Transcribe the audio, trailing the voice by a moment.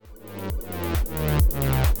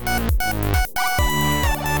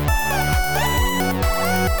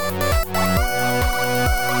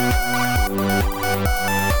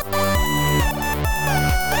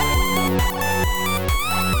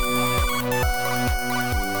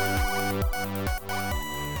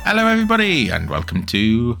Hello everybody and welcome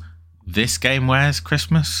to This Game Wears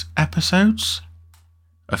Christmas episodes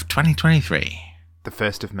of 2023. The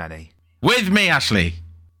first of many. With me, Ashley.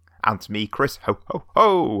 And me, Chris. Ho, ho,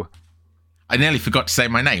 ho. I nearly forgot to say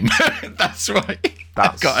my name. That's right.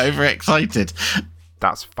 I got overexcited.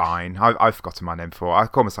 That's fine. I've forgotten my name before. I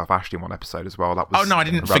called myself Ashley in one episode as well. That was I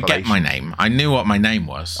didn't forget my name. I knew what my name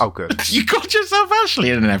was. Oh, good. You called yourself Ashley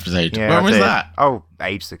in an episode. Yeah, when was that? Oh,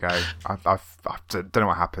 ages ago. I don't know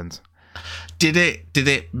what happened. Did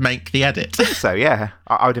it make the edit? I think so, yeah.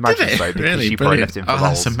 I would imagine so. Because Really? you probably left in for roles.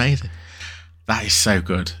 That's amazing. That is so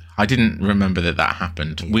good. I didn't remember that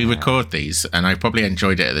happened. Yeah. We record these, and I probably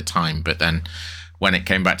enjoyed it at the time, but then when it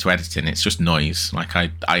came back to editing, it's just noise. Like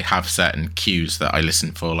I have certain cues that I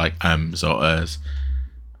listen for, like ums or ers,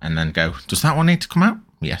 and then go, does that one need to come out?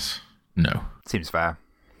 Yes. No. Seems fair.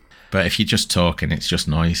 But if you're just talking, it's just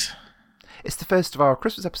noise. It's the first of our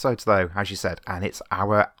Christmas episodes, though, as you said, and it's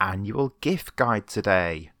our annual gift guide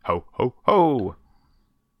today. Ho, ho, ho.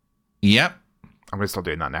 Yep. I'm going to start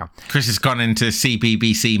doing that now. Chris has gone into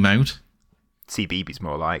CBBC mode. CBBS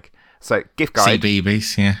more like. So, gift guide.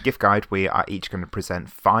 CBBS, yeah. Gift guide, we are each going to present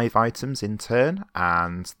 5 items in turn,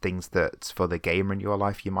 and things that for the gamer in your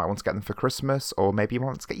life you might want to get them for Christmas, or maybe you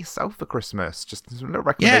want to get yourself for Christmas. Just some little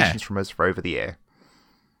recommendations from us for over the year.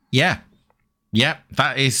 Yeah. Yeah,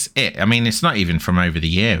 that is it. I mean, it's not even from over the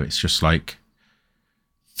year. It's just like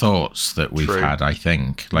thoughts that we've had, I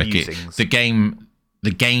think. Like the game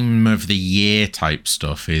of the year type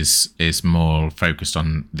stuff is more focused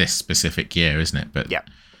on this specific year, isn't it? But yeah.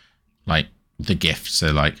 Like the gifts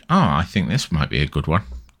are like, oh, I think this might be a good one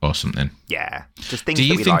or something. Yeah. Just things do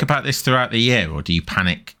you that we think like. about this throughout the year, or do you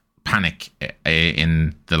panic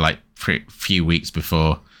in the few weeks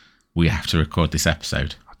before we have to record this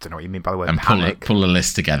episode? I don't know what you mean by the word and panic. Pull a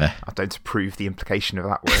list together. I don't approve the implication of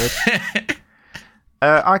that word.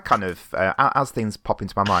 I kind of, as things pop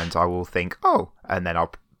into my mind, I will think, oh, and then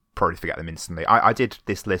I'll probably forget them instantly. I did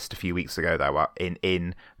this list a few weeks ago, though,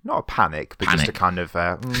 in not a panic, but just a kind of,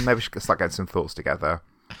 maybe we should start getting some thoughts together.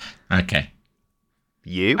 Okay.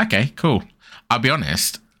 You? Okay, cool. I'll be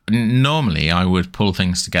honest, normally I would pull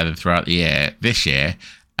things together throughout the year. This year,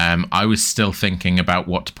 I was still thinking about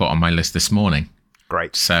what to put on my list this morning.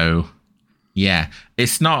 Great. So, yeah,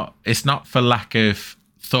 it's not for lack of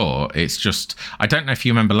thought. It's just, I don't know if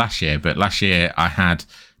you remember last year, but last year I had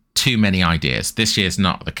too many ideas. This year's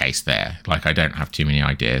not the case there. Like, I don't have too many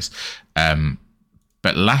ideas.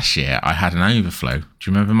 But last year I had an overflow. Do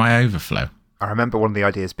you remember my overflow? I remember one of the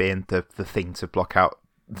ideas being the thing to block out,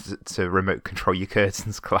 to remote control your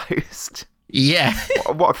curtains closed. Yeah.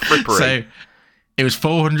 What a frippery. So it was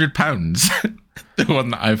 £400, the one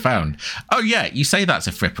that I found. Oh yeah, you say that's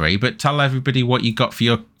a frippery, but tell everybody what you got for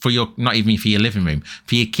your not even for your living room,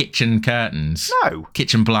 for your kitchen curtains. No.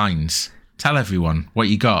 Kitchen blinds. Tell everyone what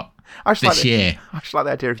you got this year. I just like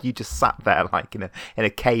the idea of you just sat there like in a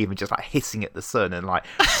cave and just like hissing at the sun and like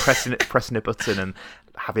pressing a button and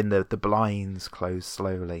having the blinds closed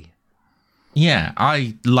slowly. Yeah,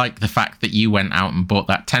 I like the fact that you went out and bought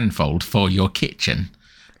that tenfold for your kitchen,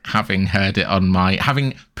 having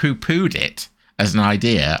poo-pooed it as an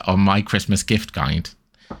idea on my Christmas gift guide.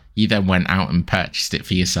 You then went out and purchased it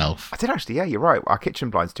for yourself. I did actually, yeah, you're right. Our kitchen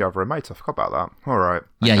blinds do have a remote. I forgot about that. All right.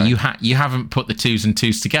 Okay. Yeah, you haven't put the twos and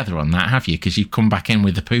twos together on that, have you? Because you've come back in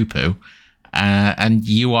with the poo-poo, and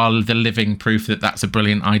you are the living proof that that's a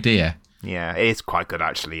brilliant idea. Yeah, it is quite good,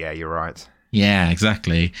 actually. Yeah, you're right. Yeah,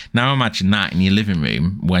 exactly. Now imagine that in your living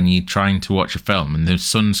room when you're trying to watch a film and the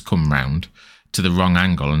sun's come round to the wrong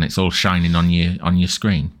angle and it's all shining on your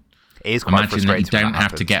screen. It is quite frustrating. Imagine that you don't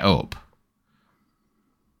have to get up.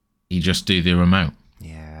 You just do the remote.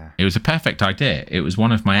 Yeah. It was a perfect idea. It was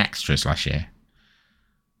one of my extras last year.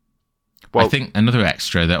 Well, I think another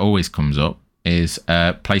extra that always comes up is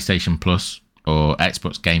PlayStation Plus or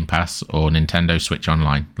Xbox Game Pass or Nintendo Switch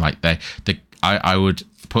Online. Like I would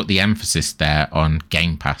put the emphasis there on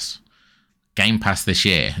Game Pass. Game Pass this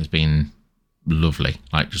year has been lovely,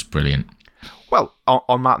 like just brilliant. Well,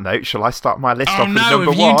 on that note, shall I start my list off with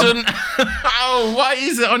number one? You done? Oh, why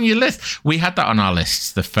is it on your list? We had that on our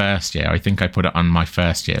lists the first year. I think I put it on my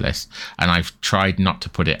first year list, and I've tried not to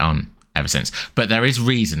put it on ever since. But there is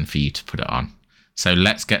reason for you to put it on. So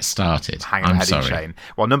let's get started. Hang on, I'm sorry. Shame.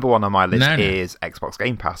 Well, number one on my list is Xbox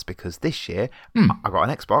Game Pass, because this year I got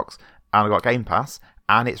an Xbox and I got Game Pass,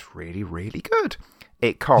 and it's really, really good.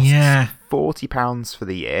 It costs £40 for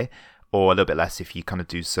the year, or a little bit less if you kind of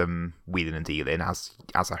do some wheeling and dealing, as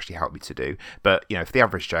actually helped me to do. But, you know, for the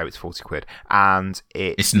average Joe, it's 40 quid. And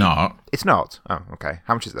it's not. It's not? Oh, okay.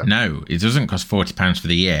 How much is that? No, it doesn't cost £40 for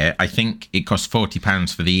the year. I think it costs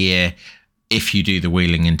 £40 for the year if you do the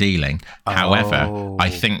wheeling and dealing. However, I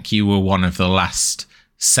think you were one of the last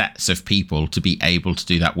sets of people to be able to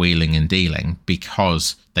do that wheeling and dealing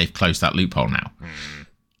because they've closed that loophole now.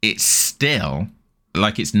 It's still,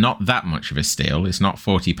 like, it's not that much of a steal. It's not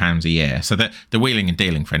 £40 a year. So the wheeling and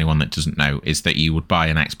dealing, for anyone that doesn't know, is that you would buy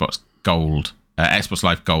an Xbox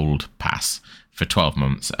Live Gold pass for 12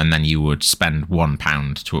 months, and then you would spend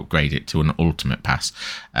 £1 to upgrade it to an Ultimate Pass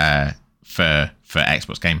for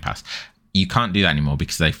Xbox Game Pass. You can't do that anymore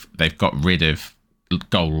because they've got rid of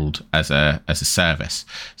Gold as a service.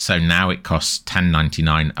 So now it costs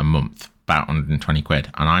 $10.99 a month, about 120 quid.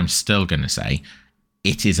 And I'm still going to say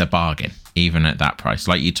it is a bargain, even at that price.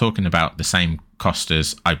 Like, you're talking about the same cost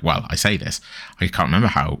as I say this. I can't remember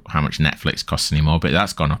how much Netflix costs anymore, but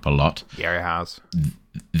that's gone up a lot. Yeah, it has.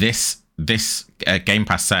 This Game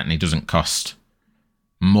Pass certainly doesn't cost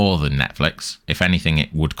more than Netflix. If anything,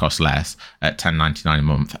 it would cost less at $10.99 a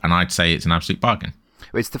month, and I'd say it's an absolute bargain.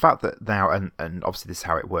 It's the fact that now, and obviously this is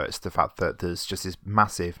how it works, the fact that there's just this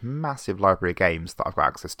massive, massive library of games that I've got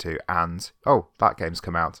access to, and, that game's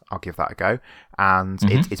come out, I'll give that a go. And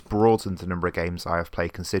it's broadened the number of games I have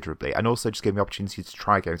played considerably, and also just gave me the opportunity to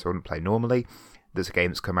try games I wouldn't play normally. There's a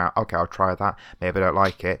game that's come out, okay, I'll try that, maybe I don't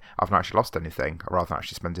like it, I've not actually lost anything, rather than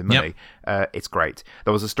actually spending money. It's great.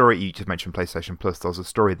 There was a story, you just mentioned PlayStation Plus, there was a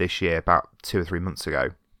story this year, about 2 or 3 months ago,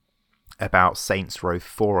 about Saints Row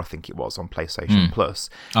 4, I think it was, on PlayStation Plus.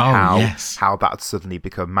 How that had suddenly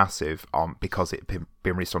become massive because it had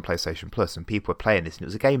been released on PlayStation Plus, and people were playing this, and it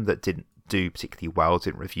was a game that didn't do particularly well,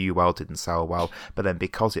 didn't review well, didn't sell well, but then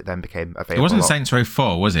because it then became available... It wasn't Saints Row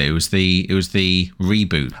 4, was it? It was the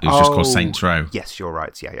reboot. It was just called Saints Row. Yes, you're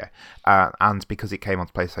right, yeah. And because it came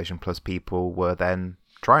onto PlayStation Plus, people were then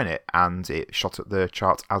trying it, and it shot up the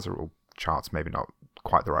charts charts, maybe not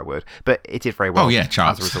quite the right word, but it did very well as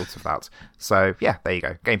a result of that. So yeah, there you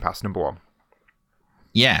go. Game Pass number 1.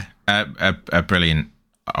 Yeah, a brilliant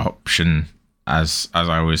option as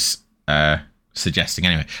I was suggesting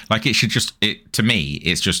anyway. Like, it should to me,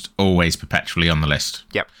 it's just always perpetually on the list.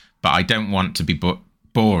 Yep. But I don't want to be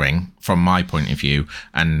boring from my point of view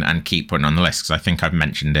and keep putting on the list, because I think I've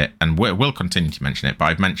mentioned it, and we'll continue to mention it, but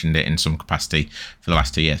I've mentioned it in some capacity for the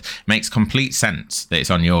last 2 years. It makes complete sense that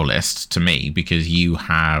it's on your list to me, because you've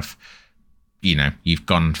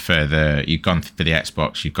gone further, you've gone for the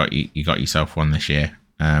Xbox, you got yourself one this year,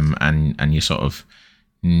 and you're sort of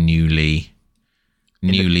newly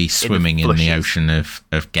swimming in the ocean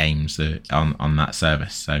of games on that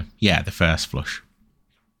service. So yeah, the first flush.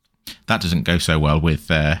 That doesn't go so well with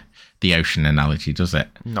the ocean analogy, does it?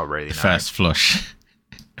 Not really. The first flush,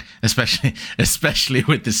 especially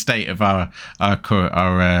with the state of our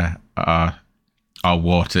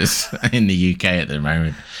waters in the UK at the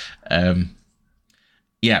moment.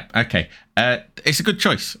 Yeah, okay. It's a good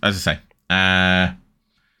choice, as I say.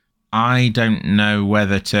 I don't know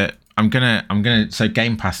whether to. I'm gonna. So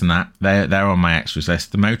Game Pass and that they're on my extras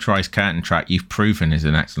list. The motorized curtain track, you've proven, is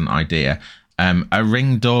an excellent idea. A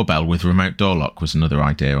Ring doorbell with remote door lock was another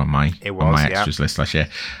idea on my extras list last year,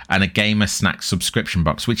 and a Gamer Snack subscription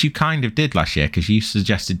box, which you kind of did last year because you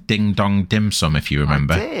suggested Ding Dong Dim Sum, if you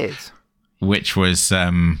remember. I did. Which was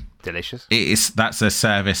delicious. That's a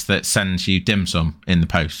service that sends you dim sum in the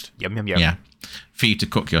post. Yum. Yeah, for you to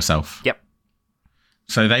cook yourself. Yep.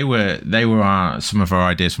 So they were some of our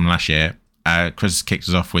ideas from last year. Chris kicked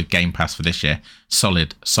us off with Game Pass for this year.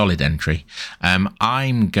 Solid entry.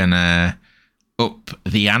 I'm gonna up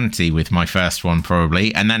the ante with my first one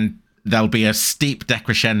probably, and then there'll be a steep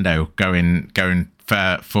decrescendo going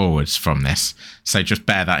forwards from this. So just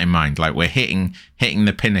bear that in mind. Like, we're hitting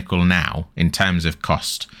the pinnacle now in terms of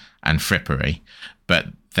cost and frippery, but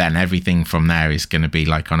then everything from there is going to be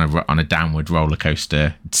like on a downward roller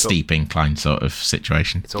coaster, steep incline sort of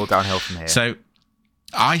situation. It's all downhill from here. So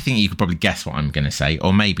I think you could probably guess what I'm going to say,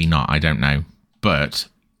 or maybe not. I don't know. But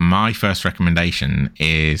my first recommendation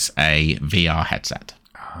is a VR headset.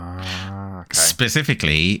 Okay.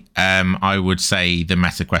 Specifically, I would say the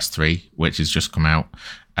Meta Quest 3, which has just come out.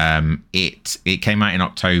 It came out in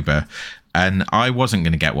October, and I wasn't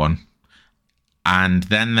going to get one. And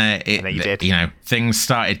then things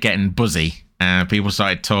started getting buzzy. People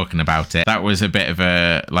started talking about it. That was a bit of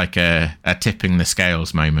a tipping the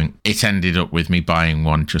scales moment. It ended up with me buying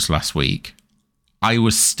one just last week. I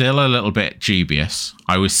was still a little bit dubious.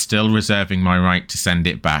 I was still reserving my right to send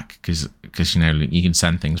it back because you can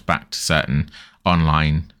send things back to certain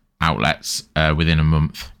online outlets within a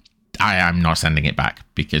month. I am not sending it back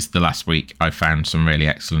because the last week I found some really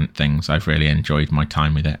excellent things. I've really enjoyed my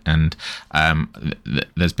time with it, and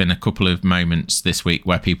there's been a couple of moments this week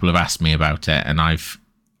where people have asked me about it, and I've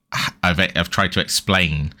tried to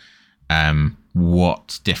explain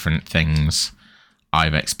what different things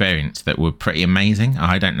I've experienced that were pretty amazing.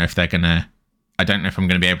 I don't know if I'm going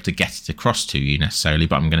to be able to get it across to you necessarily,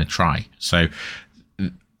 but I'm going to try. So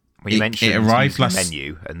you mentioned it arrived last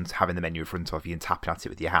menu and having the menu in front of you and tapping at it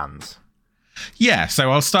with your hands. Yeah,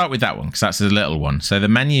 so I'll start with that one because that's a little one. So the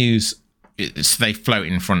menus, they float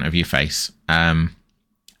in front of your face,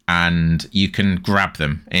 and you can grab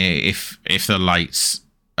them if the lights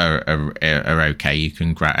are okay. You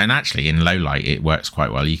can grab, and actually in low light it works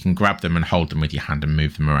quite well. You can grab them and hold them with your hand and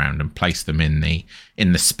move them around and place them in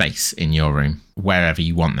the space in your room wherever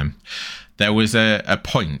you want them. There was a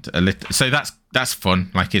point, so that's fun.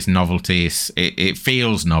 Like, it's novelty. It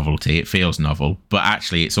feels novelty. It feels novel, but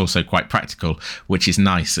actually it's also quite practical, which is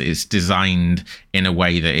nice. It's designed in a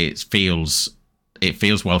way that it feels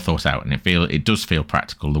well thought out, and it does feel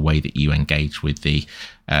practical the way that you engage with the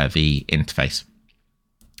interface.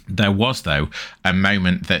 There was, though, a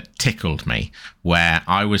moment that tickled me where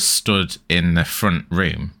I was stood in the front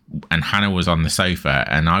room and Hannah was on the sofa,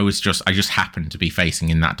 and I just happened to be facing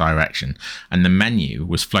in that direction, and the menu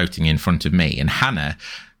was floating in front of me, and Hannah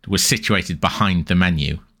was situated behind the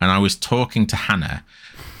menu, and I was talking to Hannah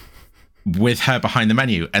with her behind the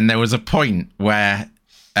menu, and there was a point where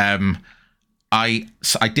I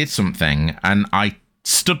did something and I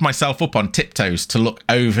stood myself up on tiptoes to look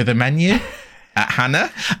over the menu at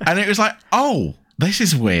Hannah, and it was like, oh, this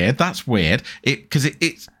is weird. That's weird. Because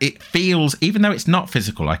it feels, even though it's not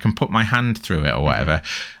physical, I can put my hand through it or whatever.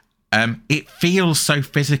 It feels so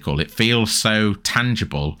physical. It feels so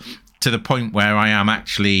tangible to the point where I am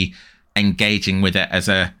actually engaging with it as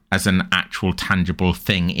an actual tangible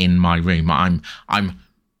thing in my room. I'm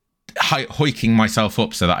hoiking myself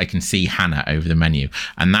up so that I can see Hannah over the menu,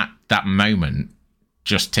 and that moment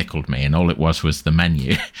just tickled me, and all it was the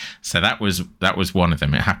menu. So that was one of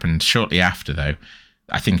them. It happened shortly after, though.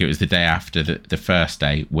 I think it was the day after the first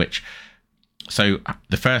day, so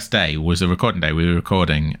the first day was a recording day. We were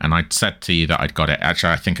recording, and I'd said to you that I'd got it.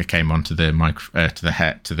 Actually, I think I came onto the mic, to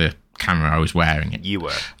the camera. I was wearing it. You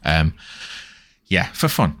were. Yeah, for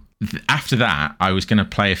fun. After that, I was going to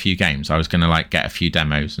play a few games. I was going to get a few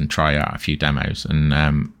demos and try out a few demos.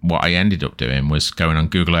 And what I ended up doing was going on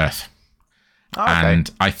Google Earth. Oh, okay. And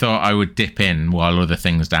I thought I would dip in while other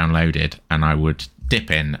things downloaded, and I would dip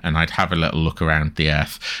in and I'd have a little look around the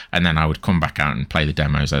Earth, and then I would come back out and play the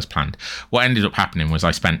demos as planned. What ended up happening was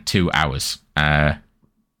I spent 2 hours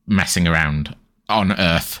messing around on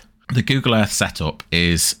Earth. The Google Earth setup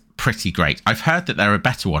is pretty great. I've heard that there are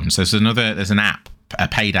better ones. There's an app, a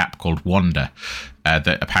paid app called Wander,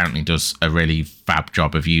 that apparently does a really fab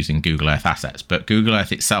job of using Google Earth assets. But Google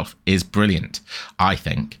Earth itself is brilliant, I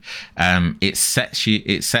think. It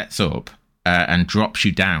sets up and drops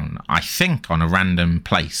you down, I think, on a random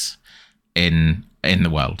place in the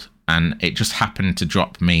world. And it just happened to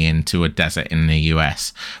drop me into a desert in the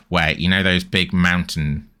US where, those big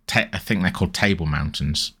mountain, I think they're called table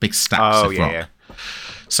mountains, big stacks of rock. Yeah.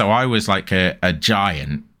 So I was like a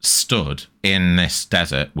giant stood in this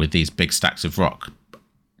desert with these big stacks of rock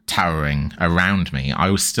towering around me. I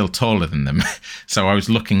was still taller than them. So I was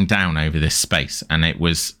looking down over this space, and it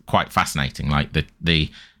was quite fascinating. Like the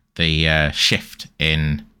shift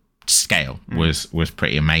in scale was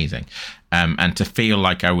pretty amazing. And to feel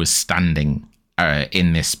like I was standing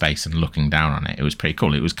in this space and looking down on it, it was pretty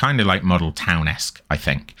cool. It was kind of like Model Town-esque, I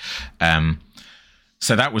think.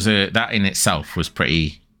 So that in itself was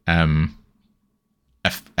pretty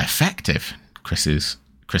effective. Chris's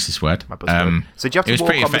word. So do you have to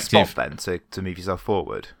walk on the spot then to move yourself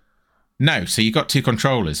forward? No, so you got two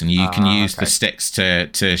controllers, and you can use the sticks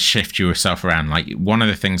to shift yourself around. Like, one of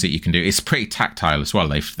the things that you can do, it's pretty tactile as well.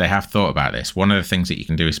 They have thought about this. One of the things that you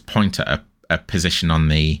can do is point at a position on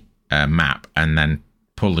the map and then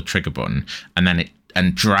pull the trigger button,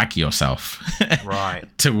 and drag yourself right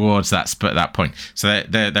towards that point. So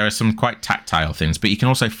there are some quite tactile things, but you can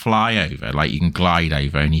also fly over, like you can glide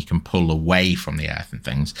over, and you can pull away from the Earth and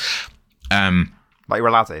things. Like you're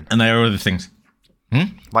Aladdin. And there are other things.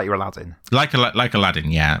 Like you're Aladdin. Like Aladdin,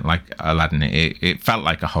 yeah. Like Aladdin. It felt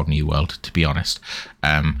like a whole new world, to be honest.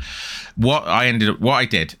 What I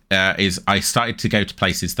did is I started to go to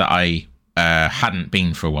places that I hadn't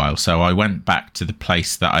been for a while. So I went back to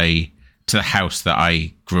to the house that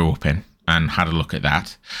I grew up in and had a look at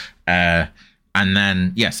that. And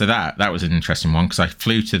then, so that was an interesting one, because I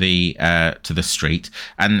flew to the street,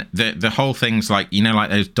 and the whole thing's like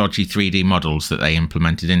those dodgy 3D models that they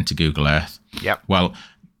implemented into Google Earth. Yep. Well,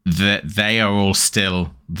 they are all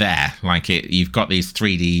still there. Like, you've got these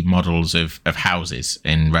 3D models of houses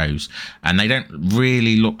in rows, and they don't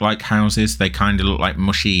really look like houses. They kind of look like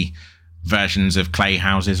mushy versions of clay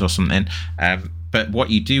houses or something. But what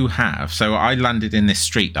you do have, so I landed in this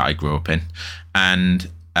street that I grew up in, and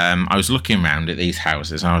I was looking around at these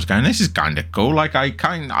houses, and I was going, "This is kind of cool. Like I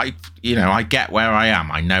get where I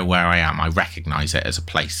am. I know where I am. I recognise it as a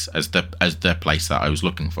place, as the place that I was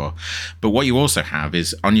looking for." But what you also have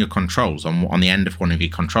is on your controls, on the end of one of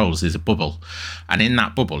your controls, is a bubble, and in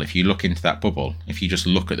that bubble, if you look into that bubble, if you just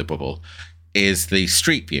look at the bubble, is the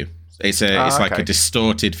street view. It's like a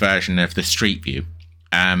distorted version of the street view.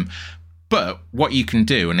 But what you can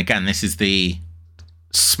do, and again, this is the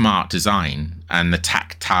smart design and the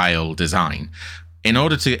tactile design. In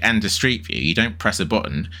order to enter street view, you don't press a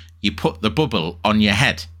button. You put the bubble on your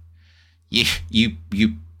head. You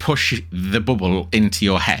push the bubble into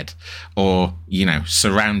your head, or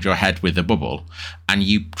surround your head with the bubble, and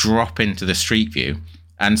you drop into the street view.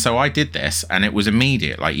 And so I did this, and it was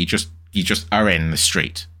immediate. Like you just are in the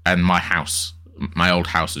street, and my old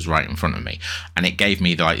house was right in front of me, and it gave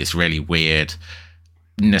me this really weird,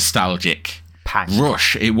 nostalgic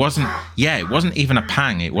rush. It wasn't even a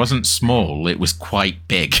pang. It wasn't small. It was quite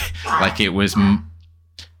big. Like it was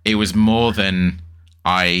more than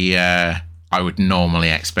I would normally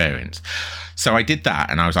experience. So I did that,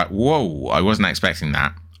 and I was like, whoa, I wasn't expecting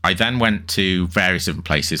that. I then went to various different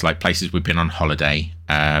places, like places we've been on holiday,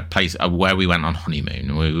 where we went on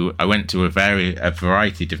honeymoon. I went to a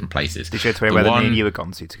variety of different places. Did you go to where me and you had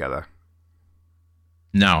gone to together?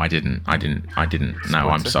 No, I didn't. No,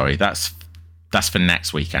 I'm sorry. That's for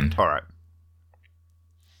next weekend. All right.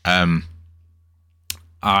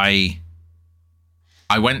 I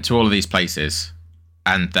went to all of these places,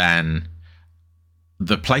 and then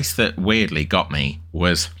the place that weirdly got me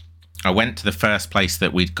was I went to the first place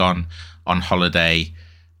that we'd gone on holiday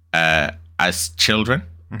as children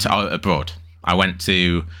abroad. I went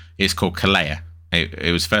to, it's called Calais.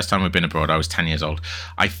 It was the first time we'd been abroad. I was 10 years old.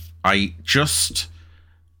 I just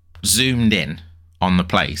zoomed in on the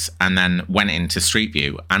place and then went into Street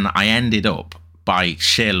View, and I ended up, by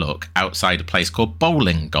sheer luck, outside a place called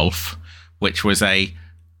Bowling Golf, which was a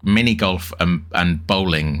mini golf and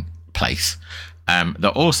bowling place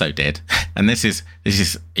that also did, and this is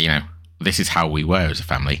how we were as a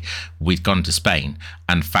family. We'd gone to Spain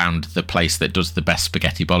and found the place that does the best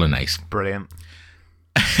spaghetti bolognese. Brilliant.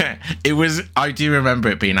 I do remember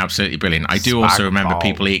it being absolutely brilliant. I do also remember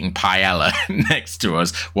people eating paella next to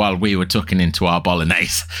us while we were tucking into our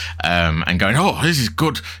bolognese, and going, "Oh, this is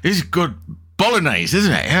good bolognese,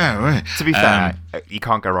 isn't it?" Yeah. To be fair, you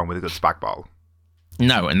can't go wrong with a good spag bowl.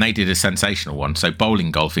 No, and they did a sensational one. So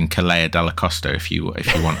Bowling Golf in Calais della Costa, if you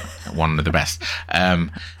want one of the best. I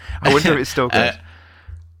wonder if it's still good.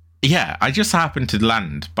 Yeah, I just happened to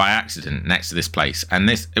land by accident next to this place, and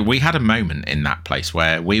we had a moment in that place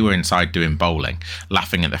where we were inside doing bowling,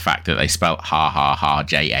 laughing at the fact that they spelt ha ha ha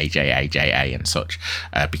J-A-J-A-J-A and such,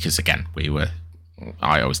 because again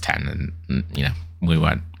I was 10, and we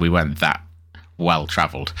weren't that well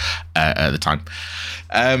travelled at the time,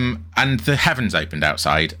 and the heavens opened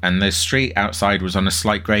outside, and the street outside was on a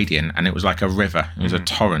slight gradient, and it was like a river. It was a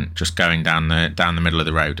torrent just going down the middle of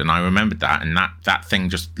the road, and I remembered that, and that thing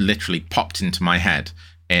just literally popped into my head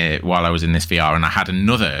while I was in this VR, and I had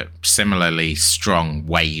another similarly strong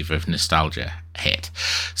wave of nostalgia hit.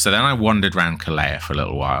 So then I wandered around Calais for a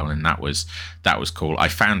little while, and that was cool. I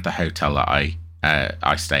found the hotel that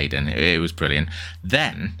I stayed in. It was brilliant.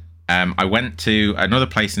 Then I went to another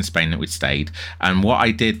place in Spain that we'd stayed, and what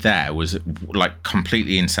I did there was like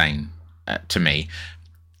completely insane to me.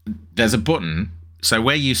 There's a button. So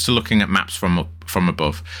we're used to looking at maps from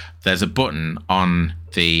above. There's a button on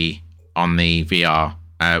the VR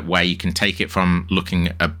where you can take it from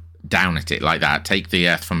looking down at it like that, take the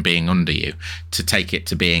Earth from being under you to take it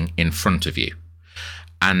to being in front of you.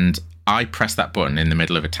 And I pressed that button in the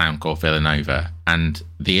middle of a town called Villanova, and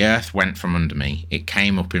the Earth went from under me. It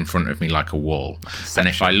came up in front of me like a wall. And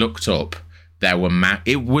if I looked up, there were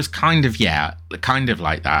it was kind of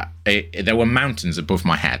like that. There were mountains above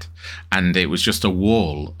my head, and it was just a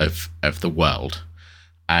wall of the world.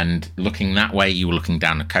 And looking that way, you were looking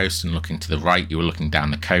down the coast, and looking to the right, you were looking down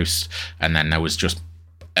the coast, and then there was just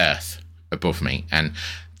Earth above me. And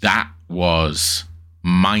that was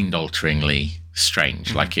mind-alteringly strange.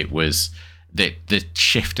 Mm-hmm. Like it was the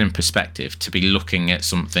shift in perspective to be looking at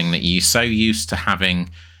something that you're so used to having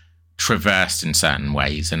traversed in certain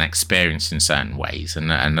ways and experienced in certain ways, and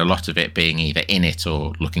a lot of it being either in it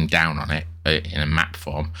or looking down on it in a map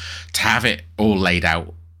form. To have it all laid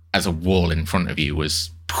out as a wall in front of you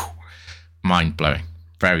was mind-blowing.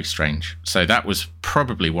 Very strange. So that was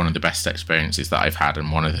probably one of the best experiences that I've had,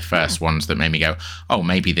 and one of the first ones that made me go, oh,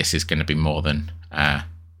 maybe this is going to be more than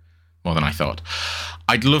more than I thought.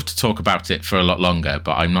 I'd love to talk about it for a lot longer,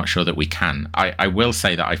 but I'm not sure that we can. I will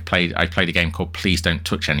say that I played a game called Please Don't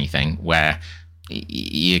Touch Anything, where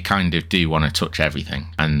you kind of do want to touch everything,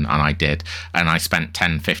 and I did. And I spent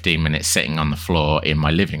 10-15 minutes sitting on the floor in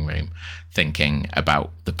my living room thinking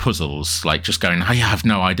about the puzzles, like just going, I have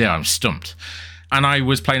no idea, I'm stumped. And I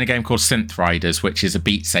was playing a game called Synth Riders, which is a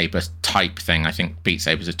Beat Saber type thing. I think Beat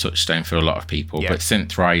Saber's a touchstone for a lot of people, but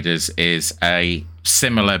Synth Riders is a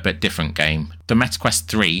similar but different game. The MetaQuest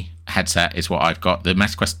 3 headset is what I've got. The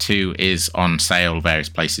MetaQuest 2 is on sale various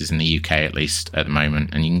places in the UK, at least at the moment,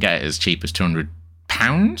 and you can get it as cheap as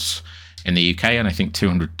 £200 in the UK, and I think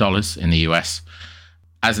 $200 in the US.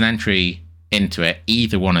 As an entry into it,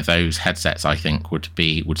 either one of those headsets I think would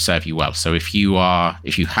serve you well. So if you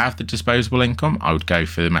have the disposable income, I would go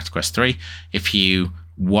for the MetaQuest 3. If you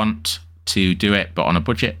want to do it but on a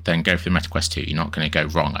budget, then go for the MetaQuest 2. You're not going to go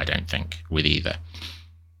wrong, I don't think, with either.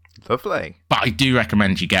 Lovely. But I do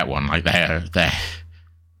recommend you get one. Like they're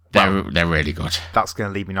really good. That's going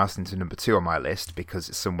to lead me nicely into number 2 on my list, because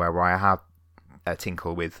it's somewhere where I had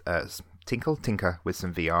tinker with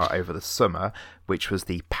some VR over the summer, which was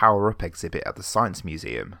the Power Up exhibit at the Science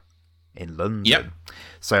Museum in London. Yep.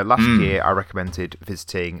 So last year I recommended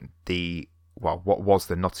visiting what was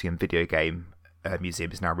the Nottingham Video Game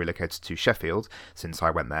Museum, is now relocated to Sheffield, since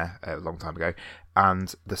I went there a long time ago.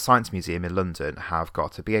 And the Science Museum in London have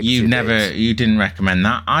got a big exhibit. You didn't recommend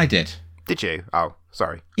that. I did. Did you? Oh,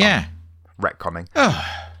 sorry. Yeah. Retconning. Oh,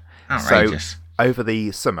 outrageous. So, over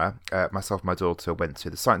the summer, myself and my daughter went to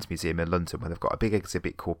the Science Museum in London, where they've got a big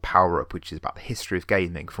exhibit called Power Up, which is about the history of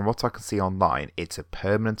gaming. From what I can see online, it's a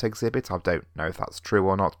permanent exhibit. I don't know if that's true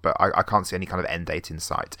or not, but I can't see any kind of end date in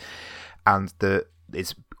sight. And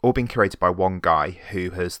it's all been curated by one guy who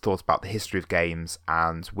has thought about the history of games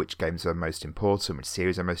and which games are most important, which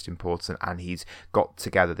series are most important, and he's got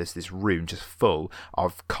together this room just full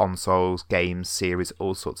of consoles, games, series,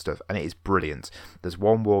 all sorts of stuff, and it is brilliant. There's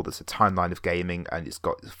one wall that's a timeline of gaming, and it's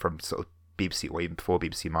got from sort of BBC, or even before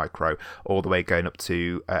BBC Micro, all the way going up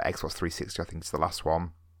to Xbox 360, I think it's the last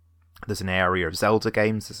one. There's an area of Zelda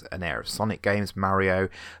games, there's an area of Sonic games, Mario,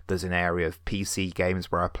 there's an area of PC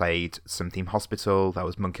games where I played some Theme Hospital, there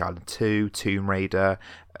was Monkey Island 2, Tomb Raider,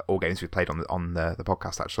 all games we played on the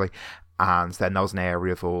podcast actually. And then there was an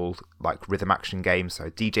area of all like rhythm action games, so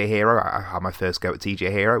DJ Hero, I had my first go at DJ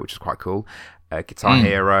Hero, which is quite cool. Guitar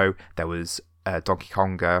Hero, there was Donkey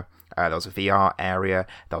Konga. There was a VR area.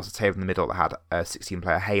 There was a table in the middle that had a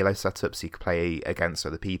 16-player Halo setup, so you could play against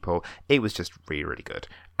other people. It was just really, really good.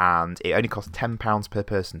 And it only cost £10 per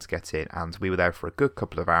person to get in, and we were there for a good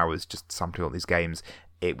couple of hours just sampling all these games.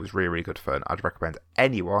 It was really, really good fun. I'd recommend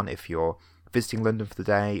anyone, if you're visiting London for the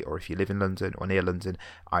day, or if you live in London or near London,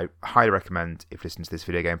 I highly recommend, if listening to this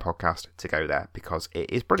video game podcast, to go there, because it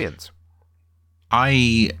is brilliant.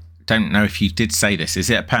 I don't know if you did say this. Is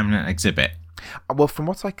it a permanent exhibit? Well, from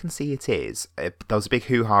what I can see, it is. There was a big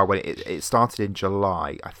hoo-ha when it started in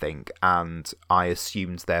July, I think, and I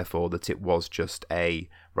assumed, therefore, that it was just a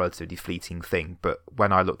relatively fleeting thing. But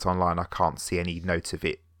when I looked online, I can't see any note of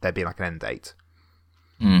it there being like an end date.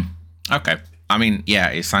 Okay. I mean, yeah,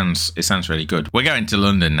 it sounds really good. We're going to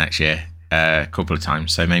London next year a couple of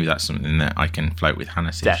times, so maybe that's something that I can float with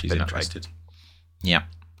Hannah, see if she's interested. Yeah,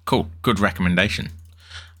 cool. Good recommendation.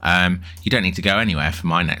 You don't need to go anywhere for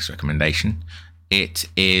my next recommendation. It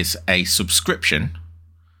is a subscription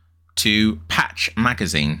to Patch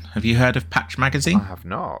Magazine. Have you heard of Patch Magazine? I have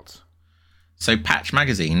not. So Patch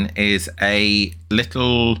Magazine is a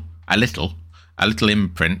little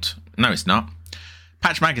imprint. No, it's not.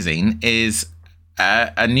 Patch Magazine is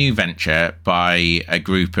a new venture by a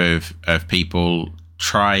group of people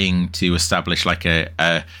trying to establish like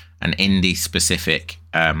an indie specific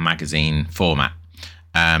magazine format.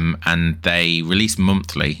 And they release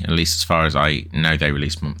monthly, at least as far as I know, they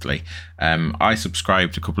release monthly. I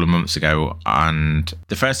subscribed a couple of months ago, and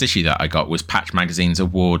the first issue that I got was Patch Magazine's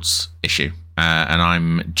awards issue. And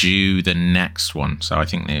I'm due the next one, so I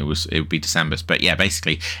think it would be December's. But yeah,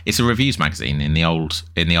 basically, it's a reviews magazine in the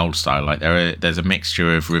old style. Like there's a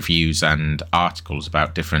mixture of reviews and articles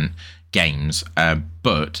about different games.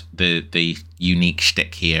 But the unique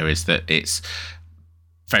shtick here is that it's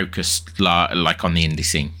focused like on the indie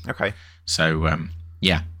scene. Okay. So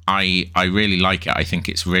yeah, I really like it. I think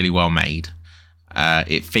it's really well made.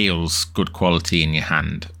 It feels good quality in your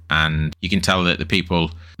hand, and you can tell that the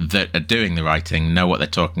people that are doing the writing know what they're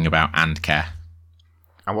talking about and care.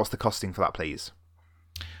 And what's the costing for that, please?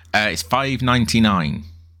 It's $5.99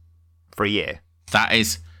 for a year. That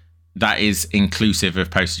is inclusive of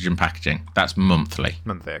postage and packaging. That's monthly.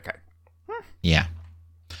 Monthly, okay. Yeah.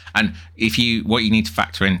 And what you need to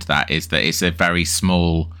factor into that is that it's a very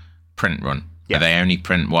small print run. Yeah. They only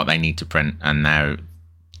print what they need to print, and now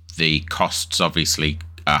the costs obviously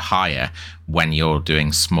are higher when you're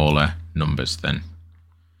doing smaller numbers than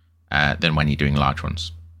when you're doing large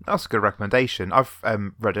ones. That's a good recommendation. I've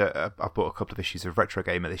I've bought a couple of issues of Retro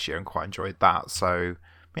Gamer this year and quite enjoyed that. So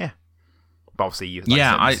yeah, but obviously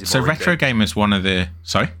Retro Gamer is one of the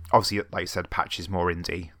Obviously, like you said, Patch is more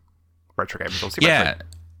indie. Retro Gamer is obviously retro.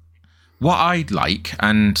 What I like,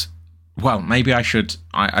 and well, maybe I should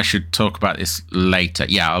talk about this later.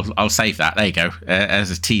 Yeah, I'll save that. There you go,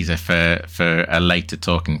 as a teaser for a later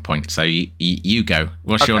talking point. So you go.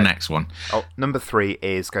 What's your next one? Oh, number 3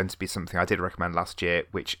 is going to be something I did recommend last year,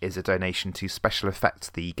 which is a donation to Special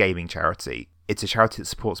Effects, the gaming charity. It's a charity that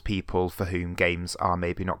supports people for whom games are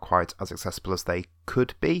maybe not quite as accessible as they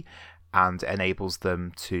could be, and enables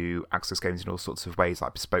them to access games in all sorts of ways,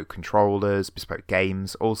 like bespoke controllers, bespoke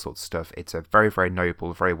games, all sorts of stuff. It's a very, very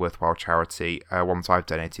noble, very worthwhile charity, one that I've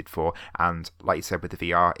donated for. And like you said with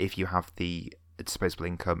the VR, if you have the disposable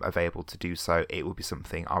income available to do so, it would be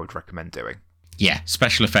something I would recommend doing. Yeah,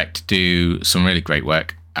 Special Effect do some really great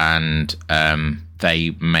work, and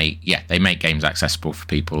they make games accessible for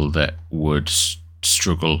people that would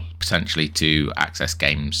struggle potentially to access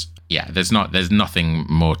games. Yeah, there's nothing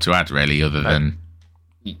more to add really, other than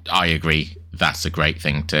I agree that's a great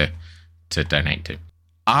thing to donate to.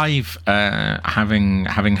 I've having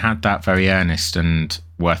had that very earnest and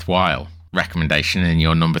worthwhile recommendation in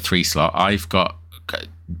your number 3 slot, I've got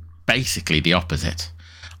basically the opposite.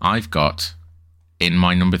 I've got in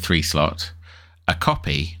my number 3 slot a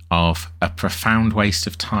copy of A Profound Waste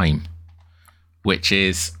of Time, which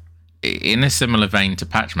is in a similar vein to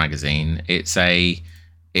Patch Magazine. It's a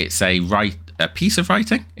piece of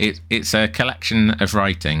writing. It's a collection of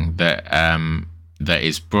writing that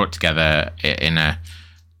is brought together in a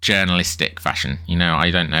journalistic fashion. I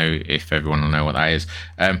don't know if everyone will know what that is.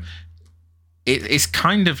 It's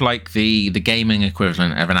kind of like the gaming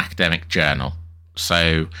equivalent of an academic journal.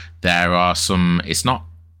 So there are some. It's not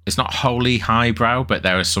wholly highbrow, but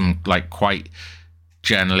there are some like quite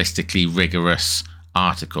journalistically rigorous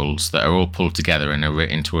articles that are all pulled together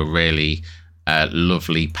into a really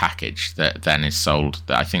lovely package that then is sold.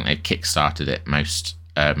 That I think they've kickstarted it most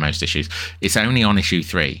issues. It's only on issue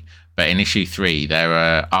 3, but in issue 3 there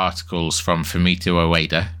are articles from Fumito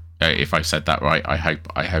Ueda, if I've said that right. I hope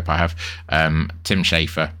I have. Tim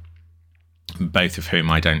Schafer, both of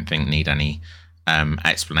whom I don't think need any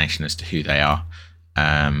explanation as to who they are.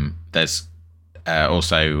 There's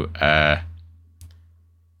also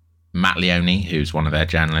Matt Leone, who's one of their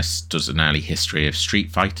journalists, does an early history of Street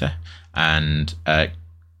Fighter, and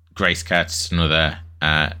Grace Curtis, another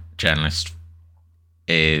journalist,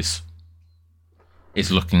 is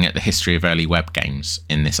looking at the history of early web games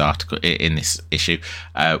in this article, in this issue,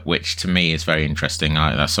 which to me is very interesting.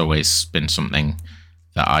 That's always been something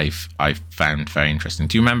that I've found very interesting.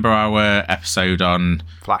 Do you remember our episode on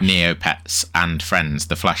Flash? Neopets and Friends,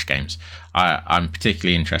 the Flash games? I'm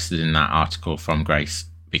particularly interested in that article from Grace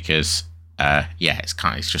because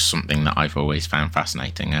it's just something that I've always found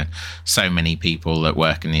fascinating. So many people that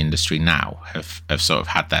work in the industry now have sort of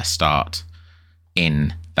had their start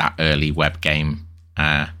in that early web game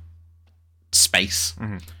space,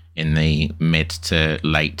 in the mid to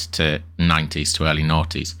late to 90s to early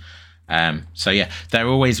noughties. They're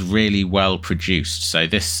always really well produced. So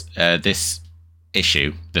this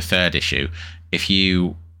issue, the 3rd issue, if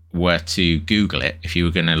you were to Google it, if you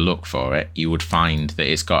were going to look for it, you would find that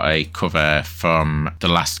it's got a cover from The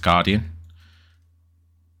Last Guardian,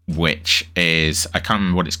 which is, I can't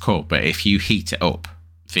remember what it's called, but if you heat it up,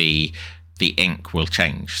 the ink will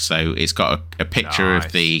change. So it's got a picture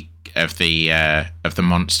of the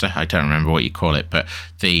monster. I don't remember what you call it, but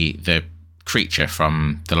the creature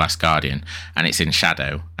from The Last Guardian, and it's in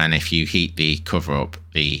shadow. And if you heat the cover up,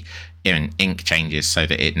 the ink changes so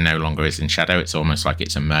that it no longer is in shadow. It's almost like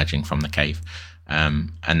it's emerging from the cave.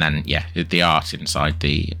 And then, the art inside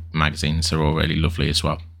the magazines are all really lovely as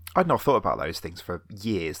well. I'd not thought about those things for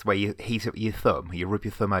years, where you heat up your thumb, you rub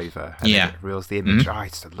your thumb over, and then it reveals the image. I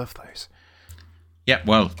used to love those. Yeah,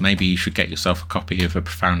 well, maybe you should get yourself a copy of A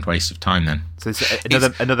Profound Waste of Time then. So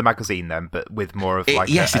it's another magazine then, but with more of like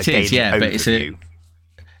a gaming overview.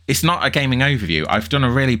 But it's not a gaming overview. I've done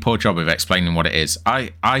a really poor job of explaining what it is.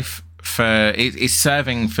 It's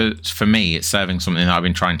serving for me. It's serving something that I've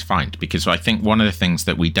been trying to find, because I think one of the things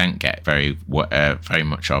that we don't get very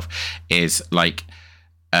much of is like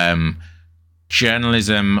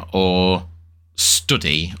journalism or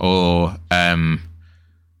study or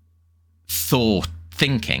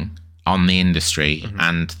thinking on the industry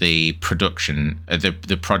and the production,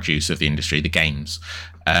 the produce of the industry, the games.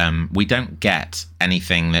 We don't get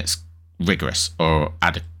anything that's rigorous or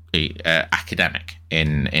academic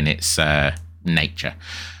in its nature,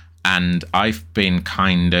 and I've been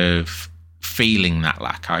kind of feeling that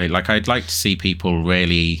lack. I'd like to see people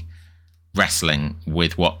really wrestling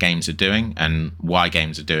with what games are doing and why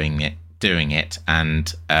games are doing it,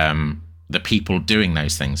 and the people doing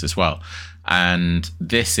those things as well. And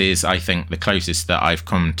this is, I think, the closest that I've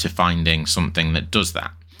come to finding something that does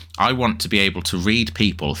that. I want to be able to read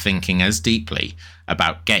people thinking as deeply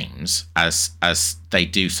about games as they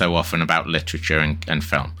do so often about literature and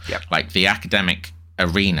film. Yep. Like, the academic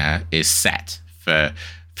arena is set for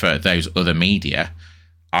those other media.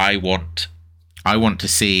 I want to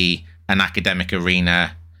see an academic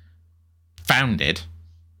arena founded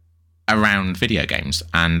around video games,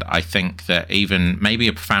 and I think that even maybe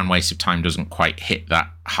A Profound Waste of Time doesn't quite hit that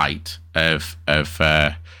height of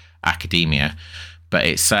academia, but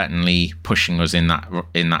it's certainly pushing us in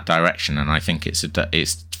that direction, and I think it's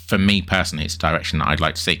for me personally, it's a direction that I'd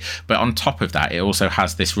like to see. But on top of that, it also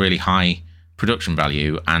has this really high production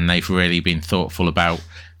value, and they've really been thoughtful about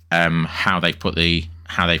how they've put the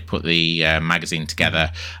magazine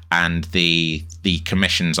together, and the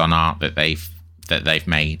commissions on art that they've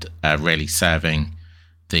made are really serving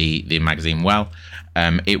the magazine well.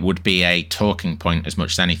 It would be a talking point as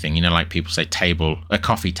much as anything. You know, like people say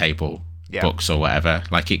coffee table books or whatever.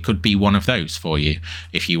 Like, it could be one of those for you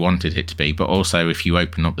if you wanted it to be. But also, if you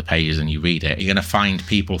open up the pages and you read it, you're going to find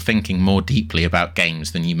people thinking more deeply about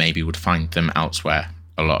games than you maybe would find them elsewhere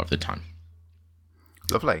a lot of the time.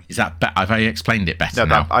 Lovely. Is that have I explained it better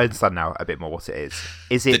now? I understand now a bit more what it is.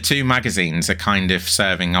 Is it... The two magazines are kind of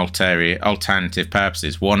serving alternative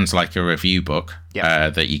purposes. One's like a review book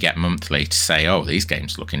that you get monthly to say, oh, these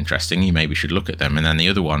games look interesting, you maybe should look at them. And then the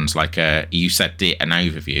other one's like you said an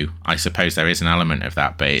overview. I suppose there is an element of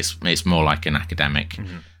that, but it's more like an academic.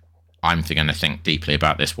 Mm-hmm. I'm going to think deeply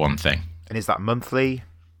about this one thing. And is that monthly?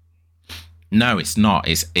 No, it's not.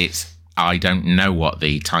 It's I don't know what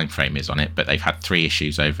the time frame is on it, but they've had 3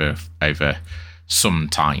 issues over some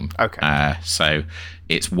time. Okay. So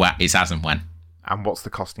it's as and when. And what's the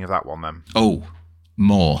costing of that one then? Oh,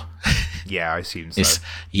 more. Yeah, I assume so.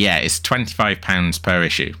 It's £25 per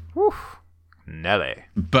issue. Whew. Nelly.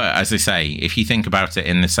 But as I say, if you think about it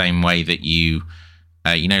in the same way that you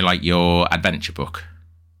like your adventure book.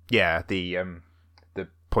 Yeah, the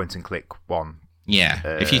point and click one. Yeah,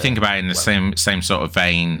 if you think about it in the same sort of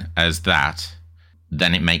vein as that,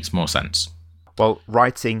 then it makes more sense. Well,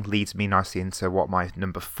 writing leads me nicely into what my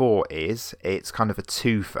number 4 is. It's kind of a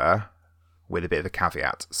twofer with a bit of a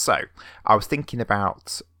caveat. So, I was thinking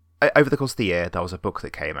about, over the course of the year, there was a book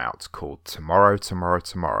that came out called Tomorrow, Tomorrow,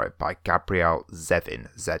 Tomorrow by Gabriel Zevin,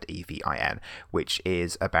 Zevin, which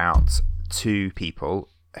is about 2 people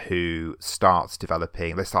who start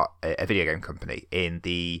a video game company in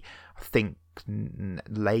the, I think,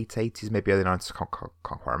 late 80s, maybe early 90s, can't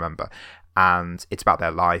quite remember. And it's about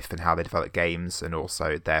their life and how they develop games, and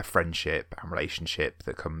also their friendship and relationship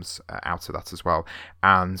that comes out of that as well.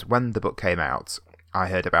 And when the book came out, I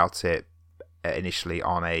heard about it initially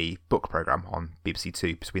on a book programme on BBC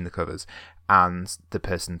Two, Between the Covers, and the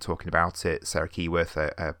person talking about it, Sarah Keyworth,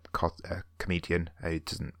 a comedian who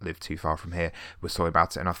doesn't live too far from here, was talking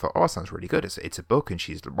about it, and I thought, oh, that sounds really good. It's a book, and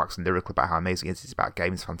she's waxing lyrical about how amazing it is. It's about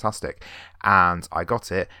games, fantastic. And I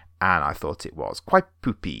got it, and I thought it was quite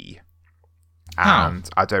poopy. And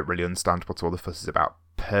I don't really understand what all the fuss is about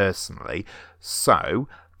personally. So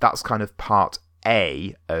that's kind of part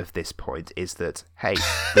A of this point, is that, hey,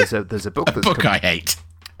 there's a book that's book I hate.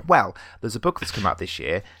 Well, there's a book that's come out this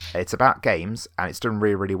year. It's about games, and it's done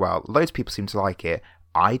really, really well. Loads of people seem to like it.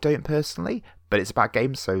 I don't personally, but it's about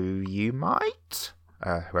games, so you might.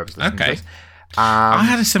 Whoever's listening to this. I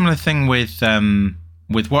had a similar thing with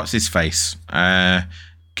what's his face,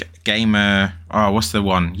 Gamer. Oh, what's the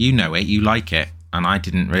one? You know it. You like it, and I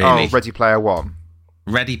didn't really. Oh, Ready Player One.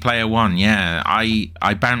 Ready Player One, yeah.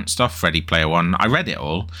 I bounced off Ready Player One. I read it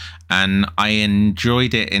all, and I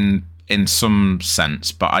enjoyed it in some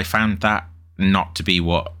sense, but I found that not to be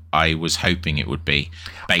what I was hoping it would be,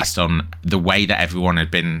 based on the way that everyone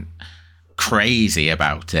had been crazy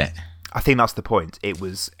about it. I think that's the point.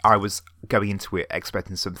 I was going into it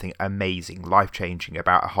expecting something amazing, life-changing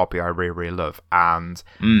about a hobby I really, really love, and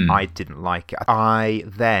I didn't like it. I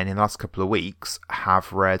then, in the last couple of weeks,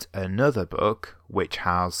 have read another book which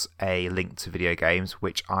has a link to video games,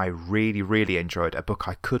 which I really, really enjoyed, a book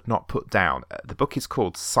I could not put down. The book is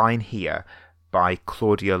called Sign Here by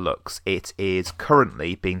Claudia Lux. It is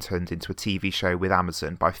currently being turned into a TV show with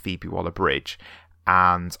Amazon by Phoebe Waller-Bridge.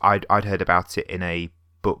 and I'd heard about it in a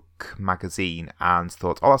book magazine and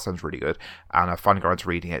thought, oh, that sounds really good. And I finally got around to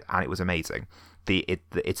reading it, and it was amazing.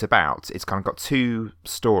 It's kind of got two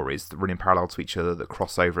stories that run in parallel to each other that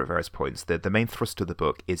cross over at various points. The main thrust of the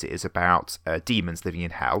book is it is about demons living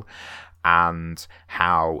in hell, and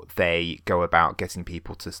how they go about getting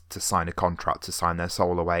people to sign a contract, to sign their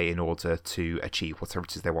soul away in order to achieve whatever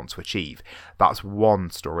it is they want to achieve. That's one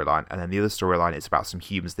storyline. And then the other storyline is about some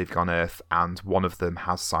humans living on Earth, and one of them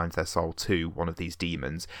has signed their soul to one of these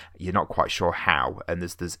demons. You're not quite sure how, and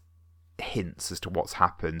there's hints as to what's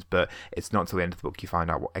happened, but it's not until the end of the book you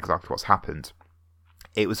find out exactly what's happened.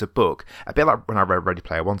 It was a book, a bit like when I read Ready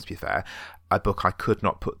Player One, to be fair, a book I could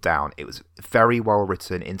not put down. It was very well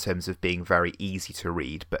written in terms of being very easy to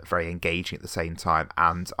read, but very engaging at the same time.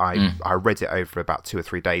 And I read it over about 2 or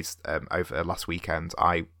 3 days over last weekend.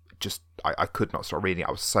 I could not stop reading it.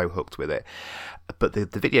 I was so hooked with it. But the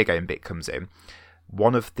video game bit comes in.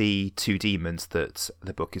 One of the two demons that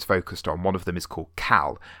the book is focused on, one of them is called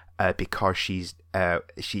Cal, because she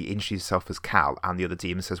introduces herself as Cal, and the other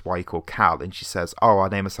demon says, "Why are you called Cal?" And she says, "Oh, I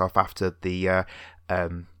name myself after the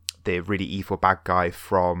really evil bad guy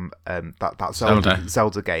from that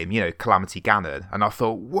Zelda game, Calamity Ganon." And I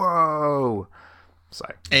thought, whoa! So,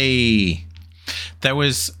 there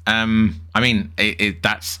was,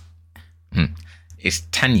 it's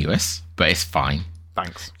tenuous, but it's fine.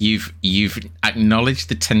 Thanks. You've acknowledged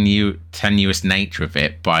the tenuous nature of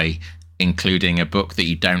it by including a book that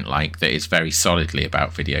you don't like that is very solidly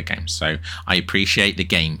about video games. So I appreciate the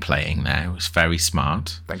game playing there. It was very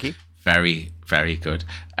smart. Thank you. Very, very good.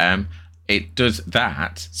 It does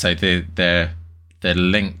that. So the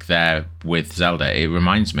link there with Zelda, it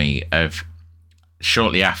reminds me of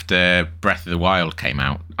shortly after Breath of the Wild came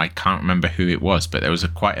out. I can't remember who it was, but there was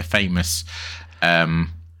quite a famous author.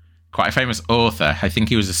 I think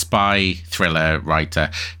he was a spy thriller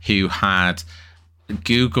writer who had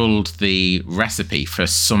Googled the recipe for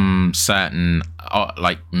some certain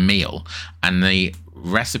meal, and the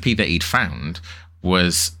recipe that he'd found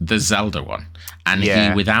was the Zelda one, and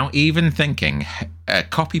he, without even thinking,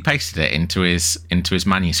 copy pasted it into his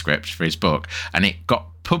manuscript for his book, and it got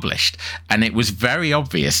published. And it was very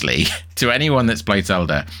obviously, to anyone that's played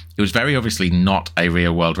Zelda, it was very obviously not a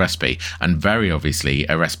real world recipe, and very obviously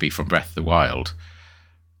a recipe from Breath of the Wild.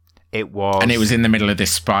 It was, and it was in the middle of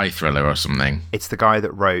this spy thriller or something. It's the guy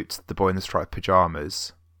that wrote The Boy in the Striped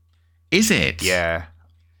Pyjamas. Is it? Yeah.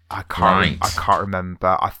 I can't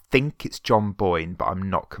remember. I think it's John Boyne, but I'm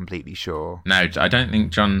not completely sure. No, I don't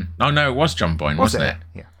think John... Oh, no, it was John Boyne, wasn't it?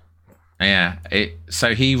 Yeah. Yeah.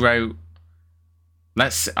 So he wrote...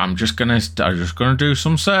 I'm just gonna do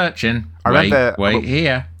some searching. Wait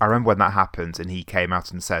here. I remember when that happened, and he came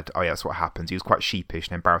out and said, "Oh yeah, that's what happened." He was quite sheepish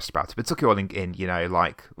and embarrassed about it, but took it all in,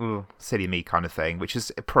 silly me kind of thing, which is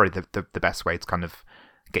probably the best way to kind of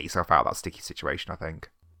get yourself out of that sticky situation, I think.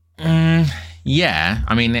 Yeah,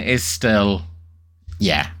 I mean, it is still.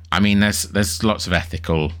 Yeah, I mean, there's lots of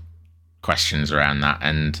ethical questions around that,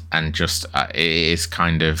 and just it is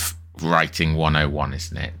kind of writing 101,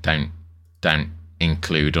 isn't it? Don't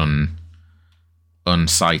include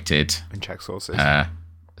uncited check sources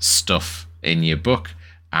stuff in your book,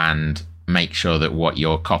 and make sure that what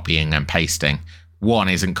you're copying and pasting, one,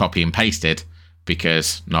 isn't copy and pasted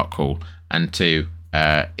because not cool, and two,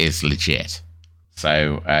 is legit.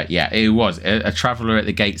 So it was A Traveller at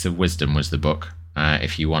the Gates of Wisdom was the book,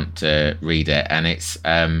 if you want to read it. And it's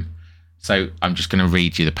so I'm just going to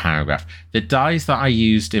read you the paragraph. The dyes that I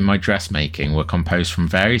used in my dressmaking were composed from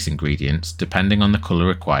various ingredients, depending on the colour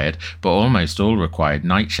required, but almost all required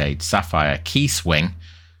nightshade, sapphire, key swing,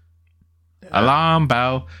 alarm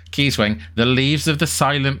bell, key swing, the leaves of the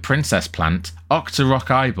silent princess plant,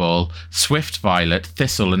 octorock eyeball, swift violet,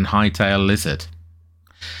 thistle, and hightail lizard.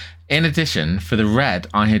 In addition, for the red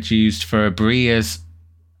I had used for Abria's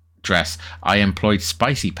dress, I employed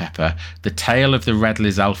spicy pepper, the tail of the red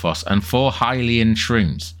Liz Alphos, and 4 Hylian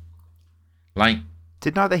shrooms.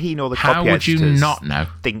 Did neither he nor the how would you not know?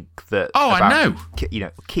 Think that? Oh, I know.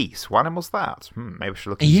 Keys. What animal's that? Maybe we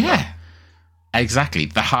should look into that. Exactly.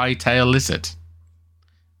 The hightail lizard.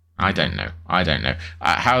 I don't know.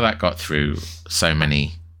 How that got through so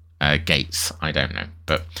many gates, I don't know.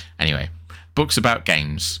 But anyway, books about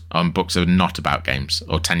games, books are not about games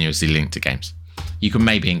or tenuously linked to games. You can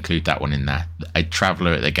maybe include that one in there. A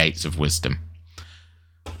Traveller at the Gates of Wisdom.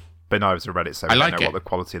 But no, I was read it, so I don't know what the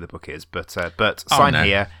quality of the book is. But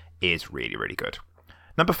Here is really, really good.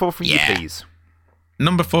 Number 4 from you, please.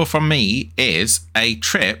 Number 4 from me is a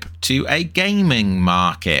trip to a gaming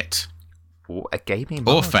market. Or a gaming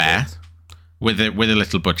market. Or fair. with a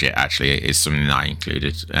little budget, actually, is something that I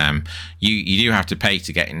included. You do have to pay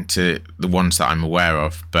to get into the ones that I'm aware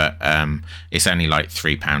of, but it's only like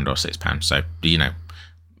 £3 or £6. So,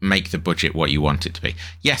 make the budget what you want it to be.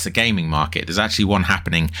 Yes, a gaming market. There's actually one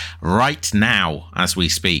happening right now as we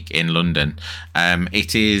speak in London.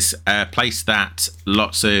 It is a place that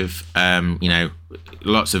lots of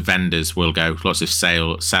vendors will go, lots of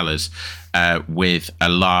sellers with a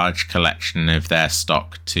large collection of their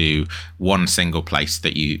stock to one single place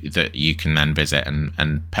that you can then visit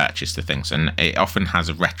and purchase the things. And it often has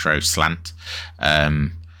a retro slant.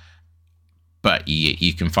 But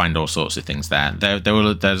you can find all sorts of things there.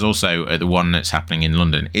 There's also the one that's happening in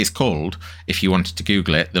London. It's called, if you wanted to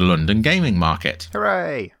Google it, the London Gaming Market.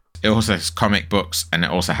 Hooray! It also has comic books, and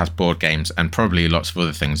it also has board games, and probably lots of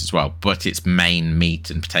other things as well. But its main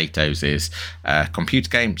meat and potatoes is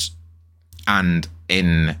computer games. And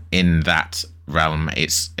in that realm,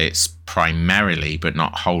 it's primarily, but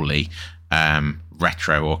not wholly,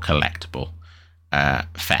 retro or collectible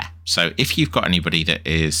fare. So if you've got anybody that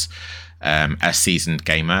is a seasoned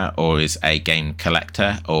gamer or is a game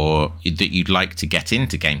collector, or that you'd like to get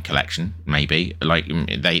into game collection, maybe like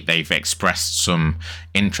they've expressed some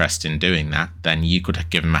interest in doing that, then you could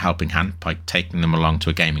give them a helping hand by taking them along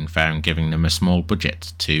to a gaming fair and giving them a small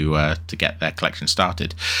budget to get their collection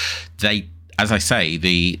started. As I say,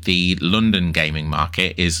 the London gaming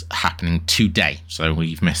market is happening today, so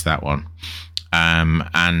we've missed that one.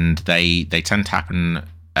 And they tend to happen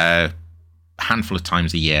handful of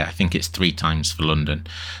times a year. I think it's 3 times for London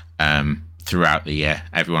throughout the year.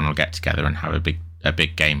 Everyone will get together and have a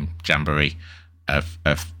big game jamboree of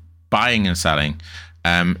buying and selling.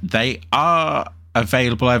 They are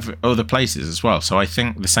available other places as well. So I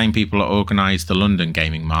think the same people that organise the London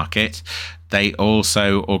gaming market, they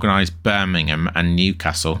also organise Birmingham and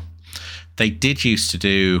Newcastle. They did used to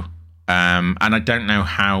do, and I don't know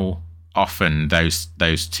how often those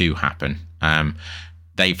two happen.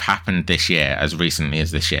 They've happened this year, as recently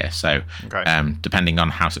as this year. So depending on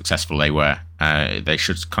how successful they were, they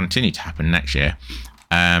should continue to happen next year.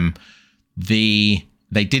 They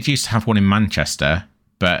did used to have one in Manchester,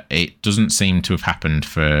 but it doesn't seem to have happened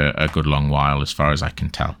for a good long while, as far as I can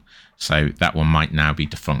tell. So that one might now be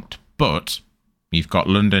defunct. But you've got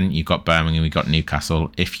London, you've got Birmingham, you've got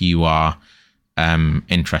Newcastle. If you are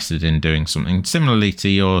interested in doing something similarly to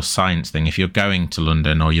your science thing, if you're going to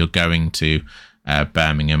London or you're going to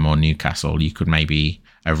Birmingham or Newcastle, you could maybe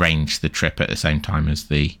arrange the trip at the same time as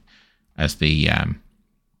the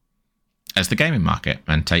gaming market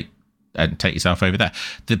and take yourself over there.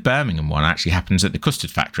 The Birmingham one actually happens at the Custard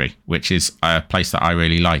Factory, which is a place that I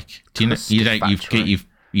really like. Do you know?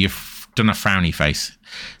 You've done a frowny face.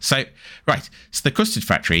 So the Custard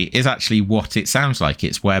Factory is actually what it sounds like.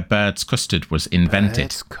 It's where Bird's Custard was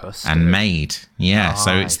invented and made. Yeah, nice.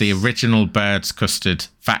 So it's the original Bird's Custard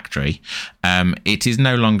Factory. It is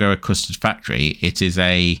no longer a custard factory. It is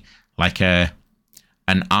an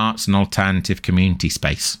arts and alternative community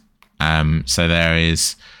space. So there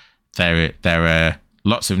are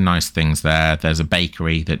lots of nice things there. There's a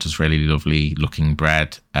bakery that does really lovely looking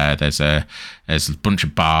bread. There's a bunch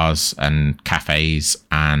of bars and cafes,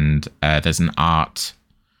 and there's an art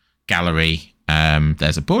gallery.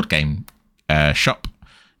 There's a board game shop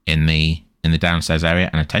in the downstairs area,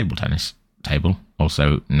 and a table tennis table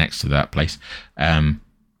also next to that place.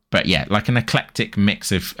 But yeah, like an eclectic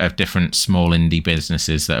mix of different small indie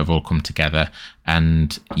businesses that have all come together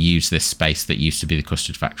and use this space that used to be the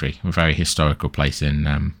Custard Factory, a very historical place in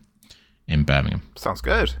Birmingham. Sounds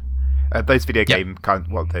good. Those video game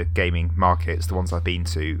the gaming markets, the ones I've been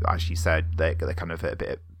to, as you said, they're kind of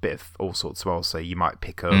a bit of all sorts as well. So you might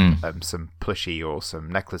pick up some plushie or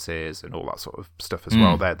some necklaces and all that sort of stuff as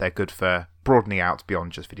well. They're good for broadening out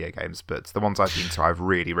beyond just video games. But the ones I've been to, I've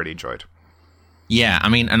really, really enjoyed. Yeah, I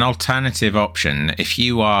mean, an alternative option, if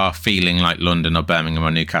you are feeling like London or Birmingham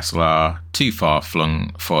or Newcastle are too far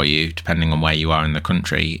flung for you, depending on where you are in the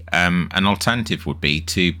country, an alternative would be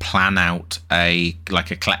to plan out a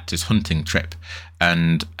collector's hunting trip.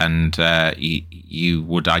 And you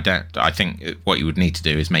would I think what you would need to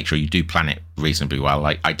do is make sure you do plan it reasonably well,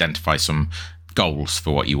 like identify some goals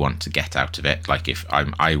for what you want to get out of it. Like if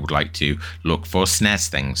I would like to look for SNES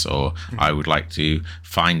things, or I would like to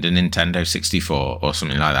find a Nintendo 64 or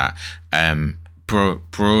something like that.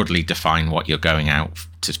 Broadly define what you're going out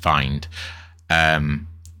to find.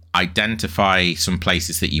 Identify some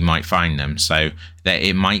places that you might find them, so that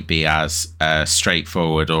it might be as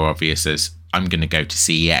straightforward or obvious as I'm going to go to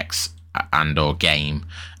CEX and or Game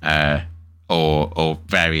or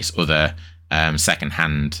various other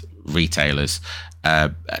second-hand retailers.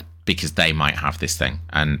 because they might have this thing.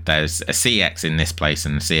 And there's a CX in this place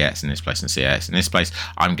and a CX in this place and a CX in this place.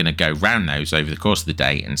 I'm going to go round those over the course of the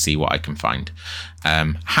day and see what I can find.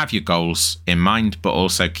 Have your goals in mind, but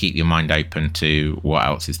also keep your mind open to what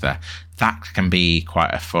else is there. That can be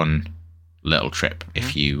quite a fun little trip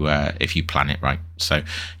if you plan it right. So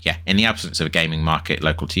yeah, in the absence of a gaming market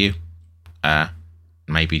local to you,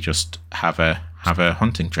 maybe just have a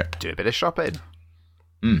hunting trip. Do a bit of shopping.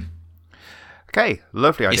 Okay,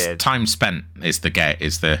 lovely idea. It's time spent is the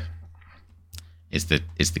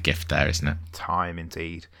gift there, isn't it? Time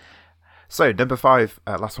indeed. So number 5,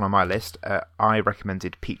 last one on my list. I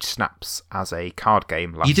recommended Peach Snaps as a card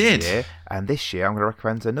game last year, and this year I'm going to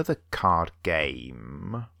recommend another card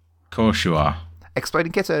game. Of course you are.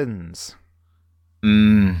 Exploding Kittens.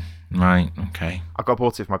 Right, okay. I got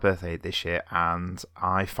bought it for my birthday this year, and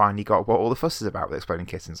I finally got what all the fuss is about with Exploding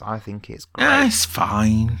Kittens. I think it's great. It's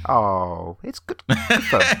fine. Oh, it's good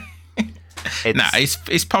fun.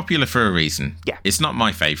 It's popular for a reason. Yeah. It's not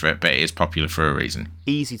my favourite, but it is popular for a reason.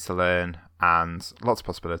 Easy to learn and lots of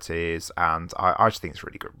possibilities, and I just think it's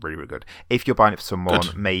really good, really, really good. If you're buying it for someone,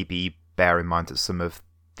 maybe bear in mind that some of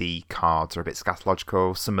the cards are a bit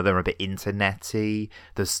scatological, some of them are a bit internet-y.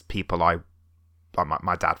 There's people like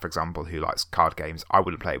my dad, for example, who likes card games. I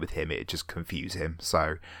wouldn't play it with him, it'd just confuse him.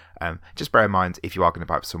 So just bear in mind, if you are going to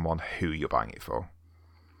buy it for someone, who you're buying it for.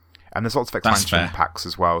 And there's lots of expansion packs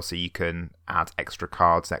as well, so you can add extra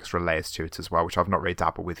cards, extra layers to it as well, which I've not really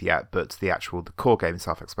dabbled with yet, but the core game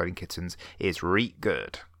itself, Exploding Kittens, is really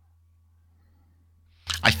good.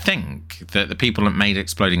 I think that the people that made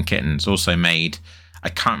Exploding Kittens also made, I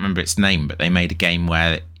can't remember its name, but they made a game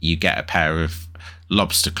where you get a pair of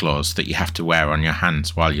lobster claws that you have to wear on your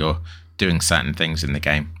hands while you're doing certain things in the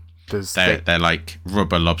game. They're like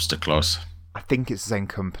rubber lobster claws. I think it's the same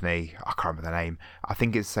company. I can't remember the name. I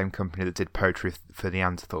think it's the same company that did Poetry for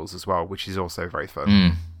Neanderthals as well, which is also very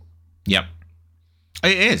fun. Yep.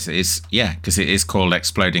 It is. Because it is called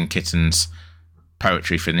Exploding Kittens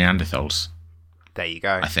Poetry for Neanderthals. There you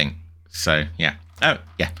go. I think. So, yeah. Oh,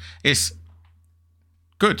 yeah. It's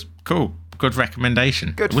good. Cool. Good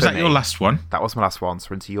recommendation. Was that your last one? That was my last one. So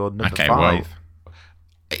we're into your number 5. Well,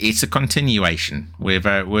 it's a continuation. We're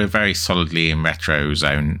very solidly in retro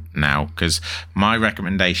zone now, because my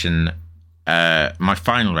recommendation, my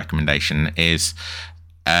final recommendation is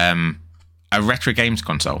a retro games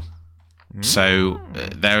console. So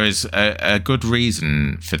there is a good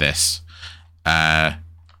reason for this to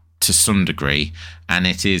some degree, and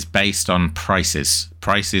it is based on prices.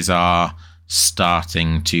 Prices are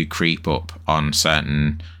starting to creep up on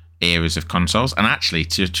certain eras of consoles, and actually,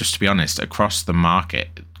 just to be honest, across the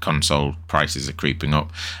market, console prices are creeping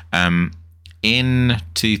up. In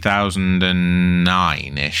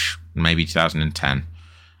 2009-ish, maybe 2010,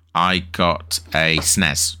 I got a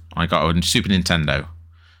SNES. I got a Super Nintendo,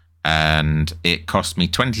 and it cost me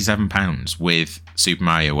 £27 with Super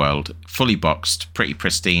Mario World, fully boxed, pretty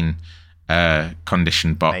pristine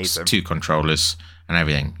condition box, Amazing. 2 controllers and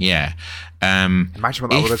everything. Yeah. Imagine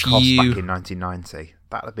what that would have cost back in 1990.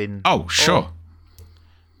 That would have been... Oh, sure.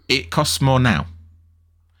 It costs more now.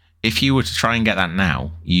 If you were to try and get that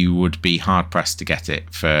now, you would be hard-pressed to get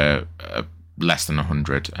it for less than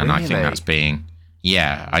 100. And really? I think that's being...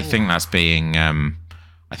 Yeah, I think that's being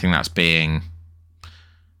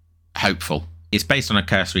hopeful. It's based on a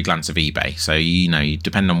cursory glance of eBay. So,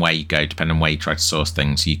 depending on where you go, depending on where you try to source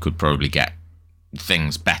things, you could probably get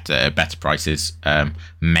things better prices,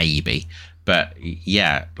 maybe. But,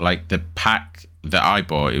 yeah, like the pack that I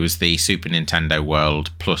bought, it was the Super Nintendo World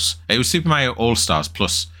plus... It was Super Mario All-Stars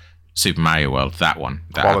plus Super Mario World, that one,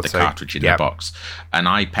 that had the cartridge in the box. And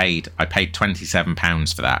I paid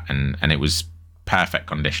 £27 for that, and it was perfect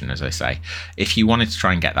condition, as I say. If you wanted to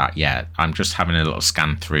try and get that, I'm just having a little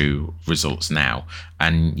scan through results now,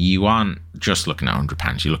 and you aren't just looking at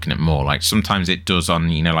 £100, you're looking at more. Like sometimes it does on,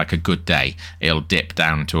 like a good day, it'll dip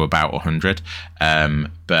down to about 100.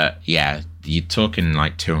 But yeah, you're talking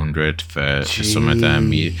like 200 for some of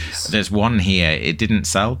them. There's one here, it didn't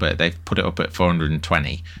sell, but they've put it up at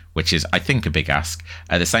 420, which is, I think, a big ask.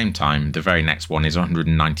 At the same time, the very next one is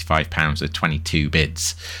 £195 with 22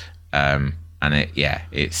 bids. And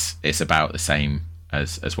it's about the same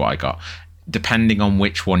as what I got. Depending on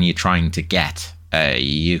which one you're trying to get,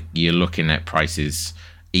 you're looking at prices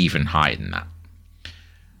even higher than that.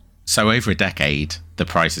 So over a decade, the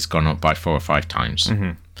price has gone up by 4 or 5 times.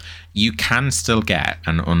 Mm-hmm. You can still get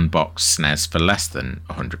an unboxed SNES for less than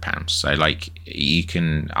 £100. So, like, you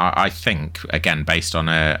can, I think, again, based on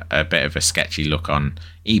a bit of a sketchy look on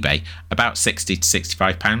eBay, about £60 to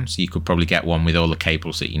 £65. You could probably get one with all the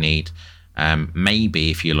cables that you need. Maybe,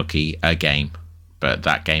 if you're lucky, a game. but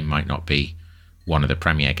that game might not be one of the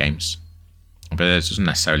premier games. But it doesn't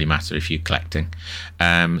necessarily matter if you're collecting.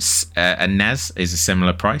 A NES is a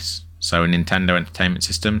similar price. So a Nintendo Entertainment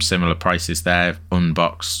System, similar prices there,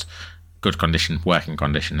 unboxed, good condition, working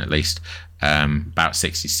condition at least, about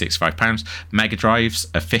 £60-65. Mega Drives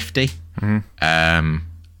are 50.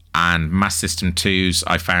 And Master System 2s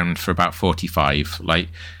I found for about 45. Like,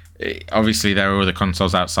 obviously there are other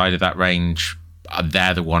consoles outside of that range.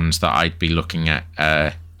 They're the ones that I'd be looking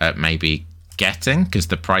at maybe getting, because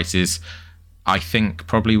the prices, I think,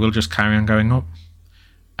 probably will just carry on going up.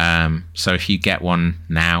 So if you get one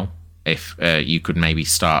now, if you could maybe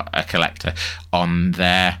start a collector on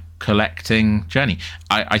their collecting journey.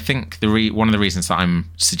 I think one of the reasons that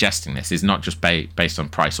I'm suggesting this is not just based on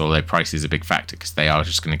price, although price is a big factor because they are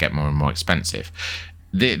just going to get more and more expensive.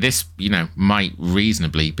 This, might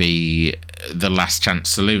reasonably be the last chance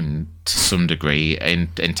saloon to some degree in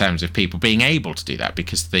terms of people being able to do that,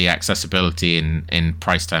 because the accessibility in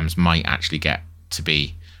price terms might actually get to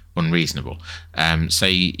be unreasonable. So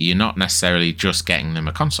you're not necessarily just getting them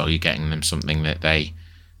a console, you're getting them something that they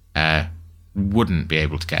wouldn't be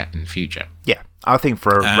able to get in the future. Yeah, I think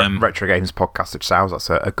for a retro games podcast such as that's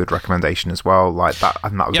a good recommendation as well. Like that,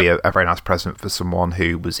 and that would be a very nice present for someone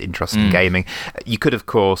who was interested in gaming. You could, of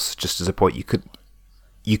course, just as a point,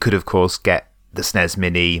 you could of course get the SNES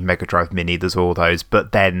Mini, Mega Drive Mini. There's all those,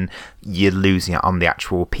 but then you're losing it on the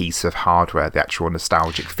actual piece of hardware, the actual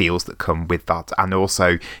nostalgic feels that come with that, and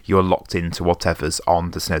also you're locked into whatever's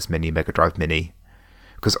on the SNES Mini, Mega Drive Mini.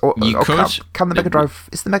 Because can the Mega Drive...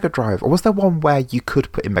 Is the Mega Drive... Or was there one where you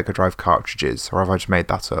could put in Mega Drive cartridges? Or have I just made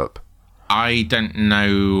that up? I don't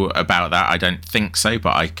know about that. I don't think so,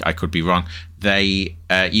 but I could be wrong. You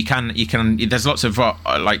can... There's lots of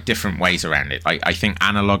different ways around it. I think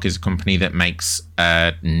Analog is a company that makes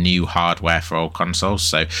new hardware for old consoles.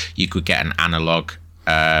 So you could get an Analog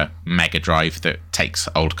Mega Drive that takes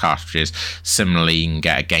old cartridges. Similarly, you can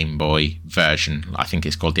get a Game Boy version. I think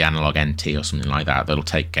it's called the Analog NT or something like that. That'll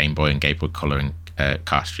take Game Boy and Game Boy Color and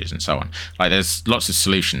cartridges and so on. Like, there's lots of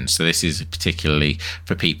solutions. So this is particularly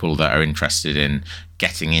for people that are interested in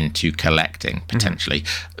getting into collecting potentially.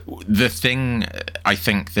 The thing I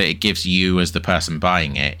think that it gives you as the person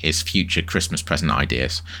buying it is future Christmas present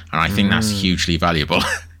ideas, and I think that's hugely valuable.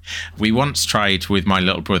 We once tried with my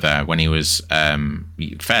little brother when he was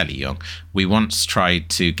fairly young. We once tried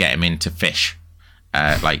to get him into fish.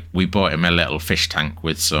 We bought him a little fish tank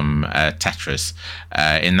with some Tetras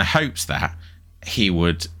in the hopes that he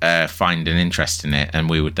would find an interest in it, and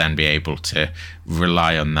we would then be able to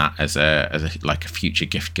rely on that as a future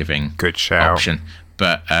gift giving option.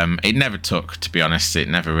 But it never took, to be honest. It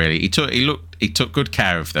never really. He took good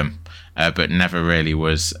care of them. But never really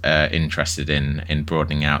was interested in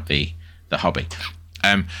broadening out the hobby.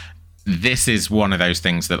 This is one of those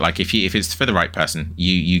things that, like, if it's for the right person,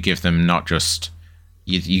 you give them not just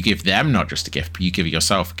you give them not just a gift, but you give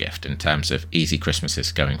yourself a gift in terms of easy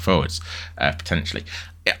Christmases going forwards, potentially.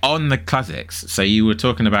 On the classics, so you were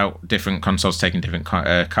talking about different consoles taking different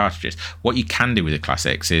cartridges. What you can do with the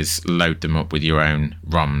classics is load them up with your own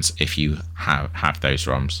ROMs if you have those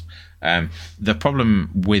ROMs. The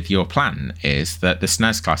problem with your plan is that the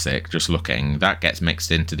SNES Classic, just looking, that gets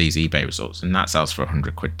mixed into these eBay results, and that sells for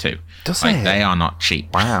 £100 too. Does it? They are not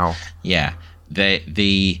cheap. Wow. Yeah.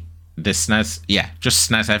 The SNES, just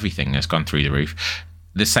SNES everything has gone through the roof.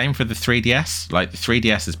 The same for the 3DS. Like, the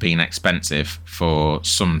 3DS has been expensive for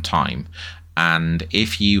some time, and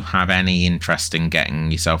if you have any interest in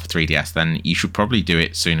getting yourself a 3DS, then you should probably do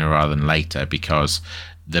it sooner rather than later, because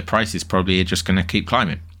the prices probably are just going to keep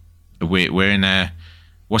climbing. We're in a,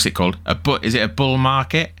 what's it called? Is it a bull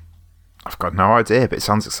market? I've got no idea, but it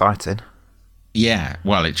sounds exciting. Yeah,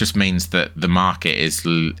 well, it just means that the market is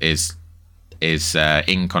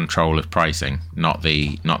in control of pricing, not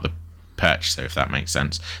the purchaser, if that makes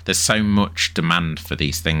sense. There's so much demand for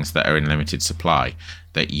these things that are in limited supply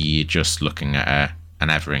that you're just looking at an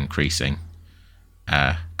ever increasing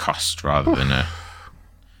cost rather than a.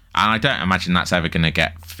 And I don't imagine that's ever going to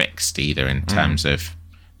get fixed either, in terms of.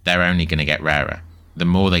 They're only going to get rarer. The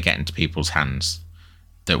more they get into people's hands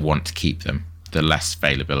that want to keep them, the less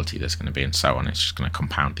availability there's going to be, and so on. It's just going to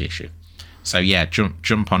compound the issue. So yeah,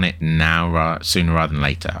 jump on it now, sooner rather than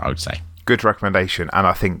later, I would say. Good recommendation, and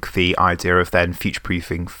I think the idea of then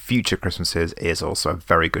future-proofing future Christmases is also a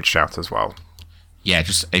very good shout as well. Yeah,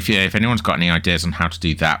 just if anyone's got any ideas on how to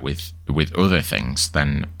do that with other things,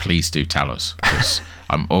 then please do tell us, because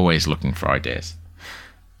I'm always looking for ideas.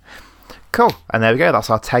 Cool. And there we go. That's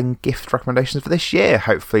our 10 gift recommendations for this year.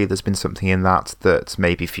 Hopefully there's been something in that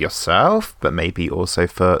maybe for yourself, but maybe also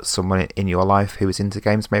for someone in your life who is into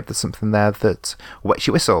games. Maybe there's something there that wets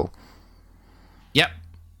your whistle. Yep.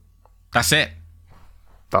 That's it.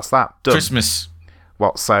 That's that. Done. Christmas.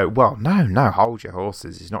 No, hold your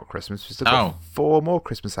horses. It's not Christmas. We've still got 4 more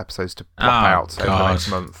Christmas episodes to plop out over the next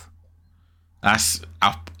month. That's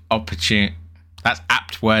opportune. That's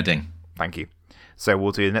apt wording. Thank you. So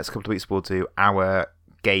we'll do the next couple of weeks. We'll do our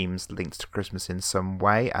games linked to Christmas in some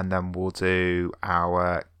way, and then we'll do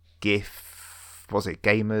our gift. Was it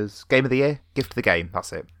gamers game of the year? Gift of the game.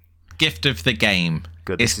 That's it. Gift of the game.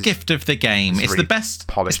 Good. It's gift of the game. It's really the best.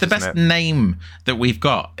 Polished, it's the best name that we've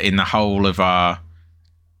got in the whole of our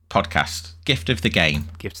podcast. Gift of the game.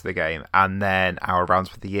 Gift of the game, and then our rounds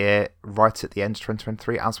for the year right at the end of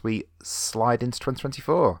 2023 as we slide into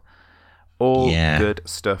 2024. All good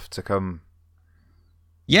stuff to come.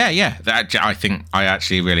 Yeah. I think I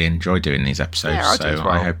actually really enjoy doing these episodes,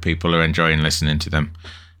 I hope people are enjoying listening to them.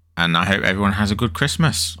 And I hope everyone has a good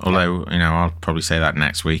Christmas. Although, I'll probably say that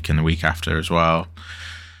next week and the week after as well.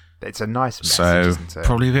 It's a nice message, isn't it?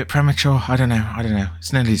 Probably a bit premature. I don't know.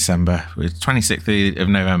 It's nearly December. It's 26th of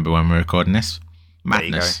November when we're recording this.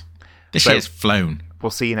 Madness. This year's flown. We'll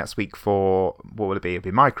see you next week for, what will it be? It'll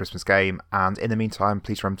be my Christmas game. And in the meantime,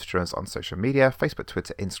 please remember to join us on social media, Facebook,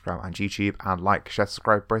 Twitter, Instagram, and YouTube. And like, share,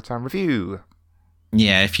 subscribe, rate, and review.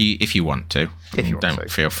 Yeah, if you want to. Don't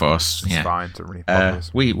feel forced. It's fine. Don't really bother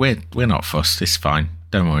us. We're not fussed. It's fine.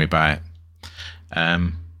 Don't worry about it.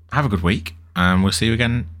 Have a good week. And we'll see you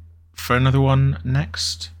again for another one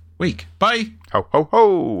next week. Bye. Ho, ho,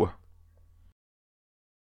 ho.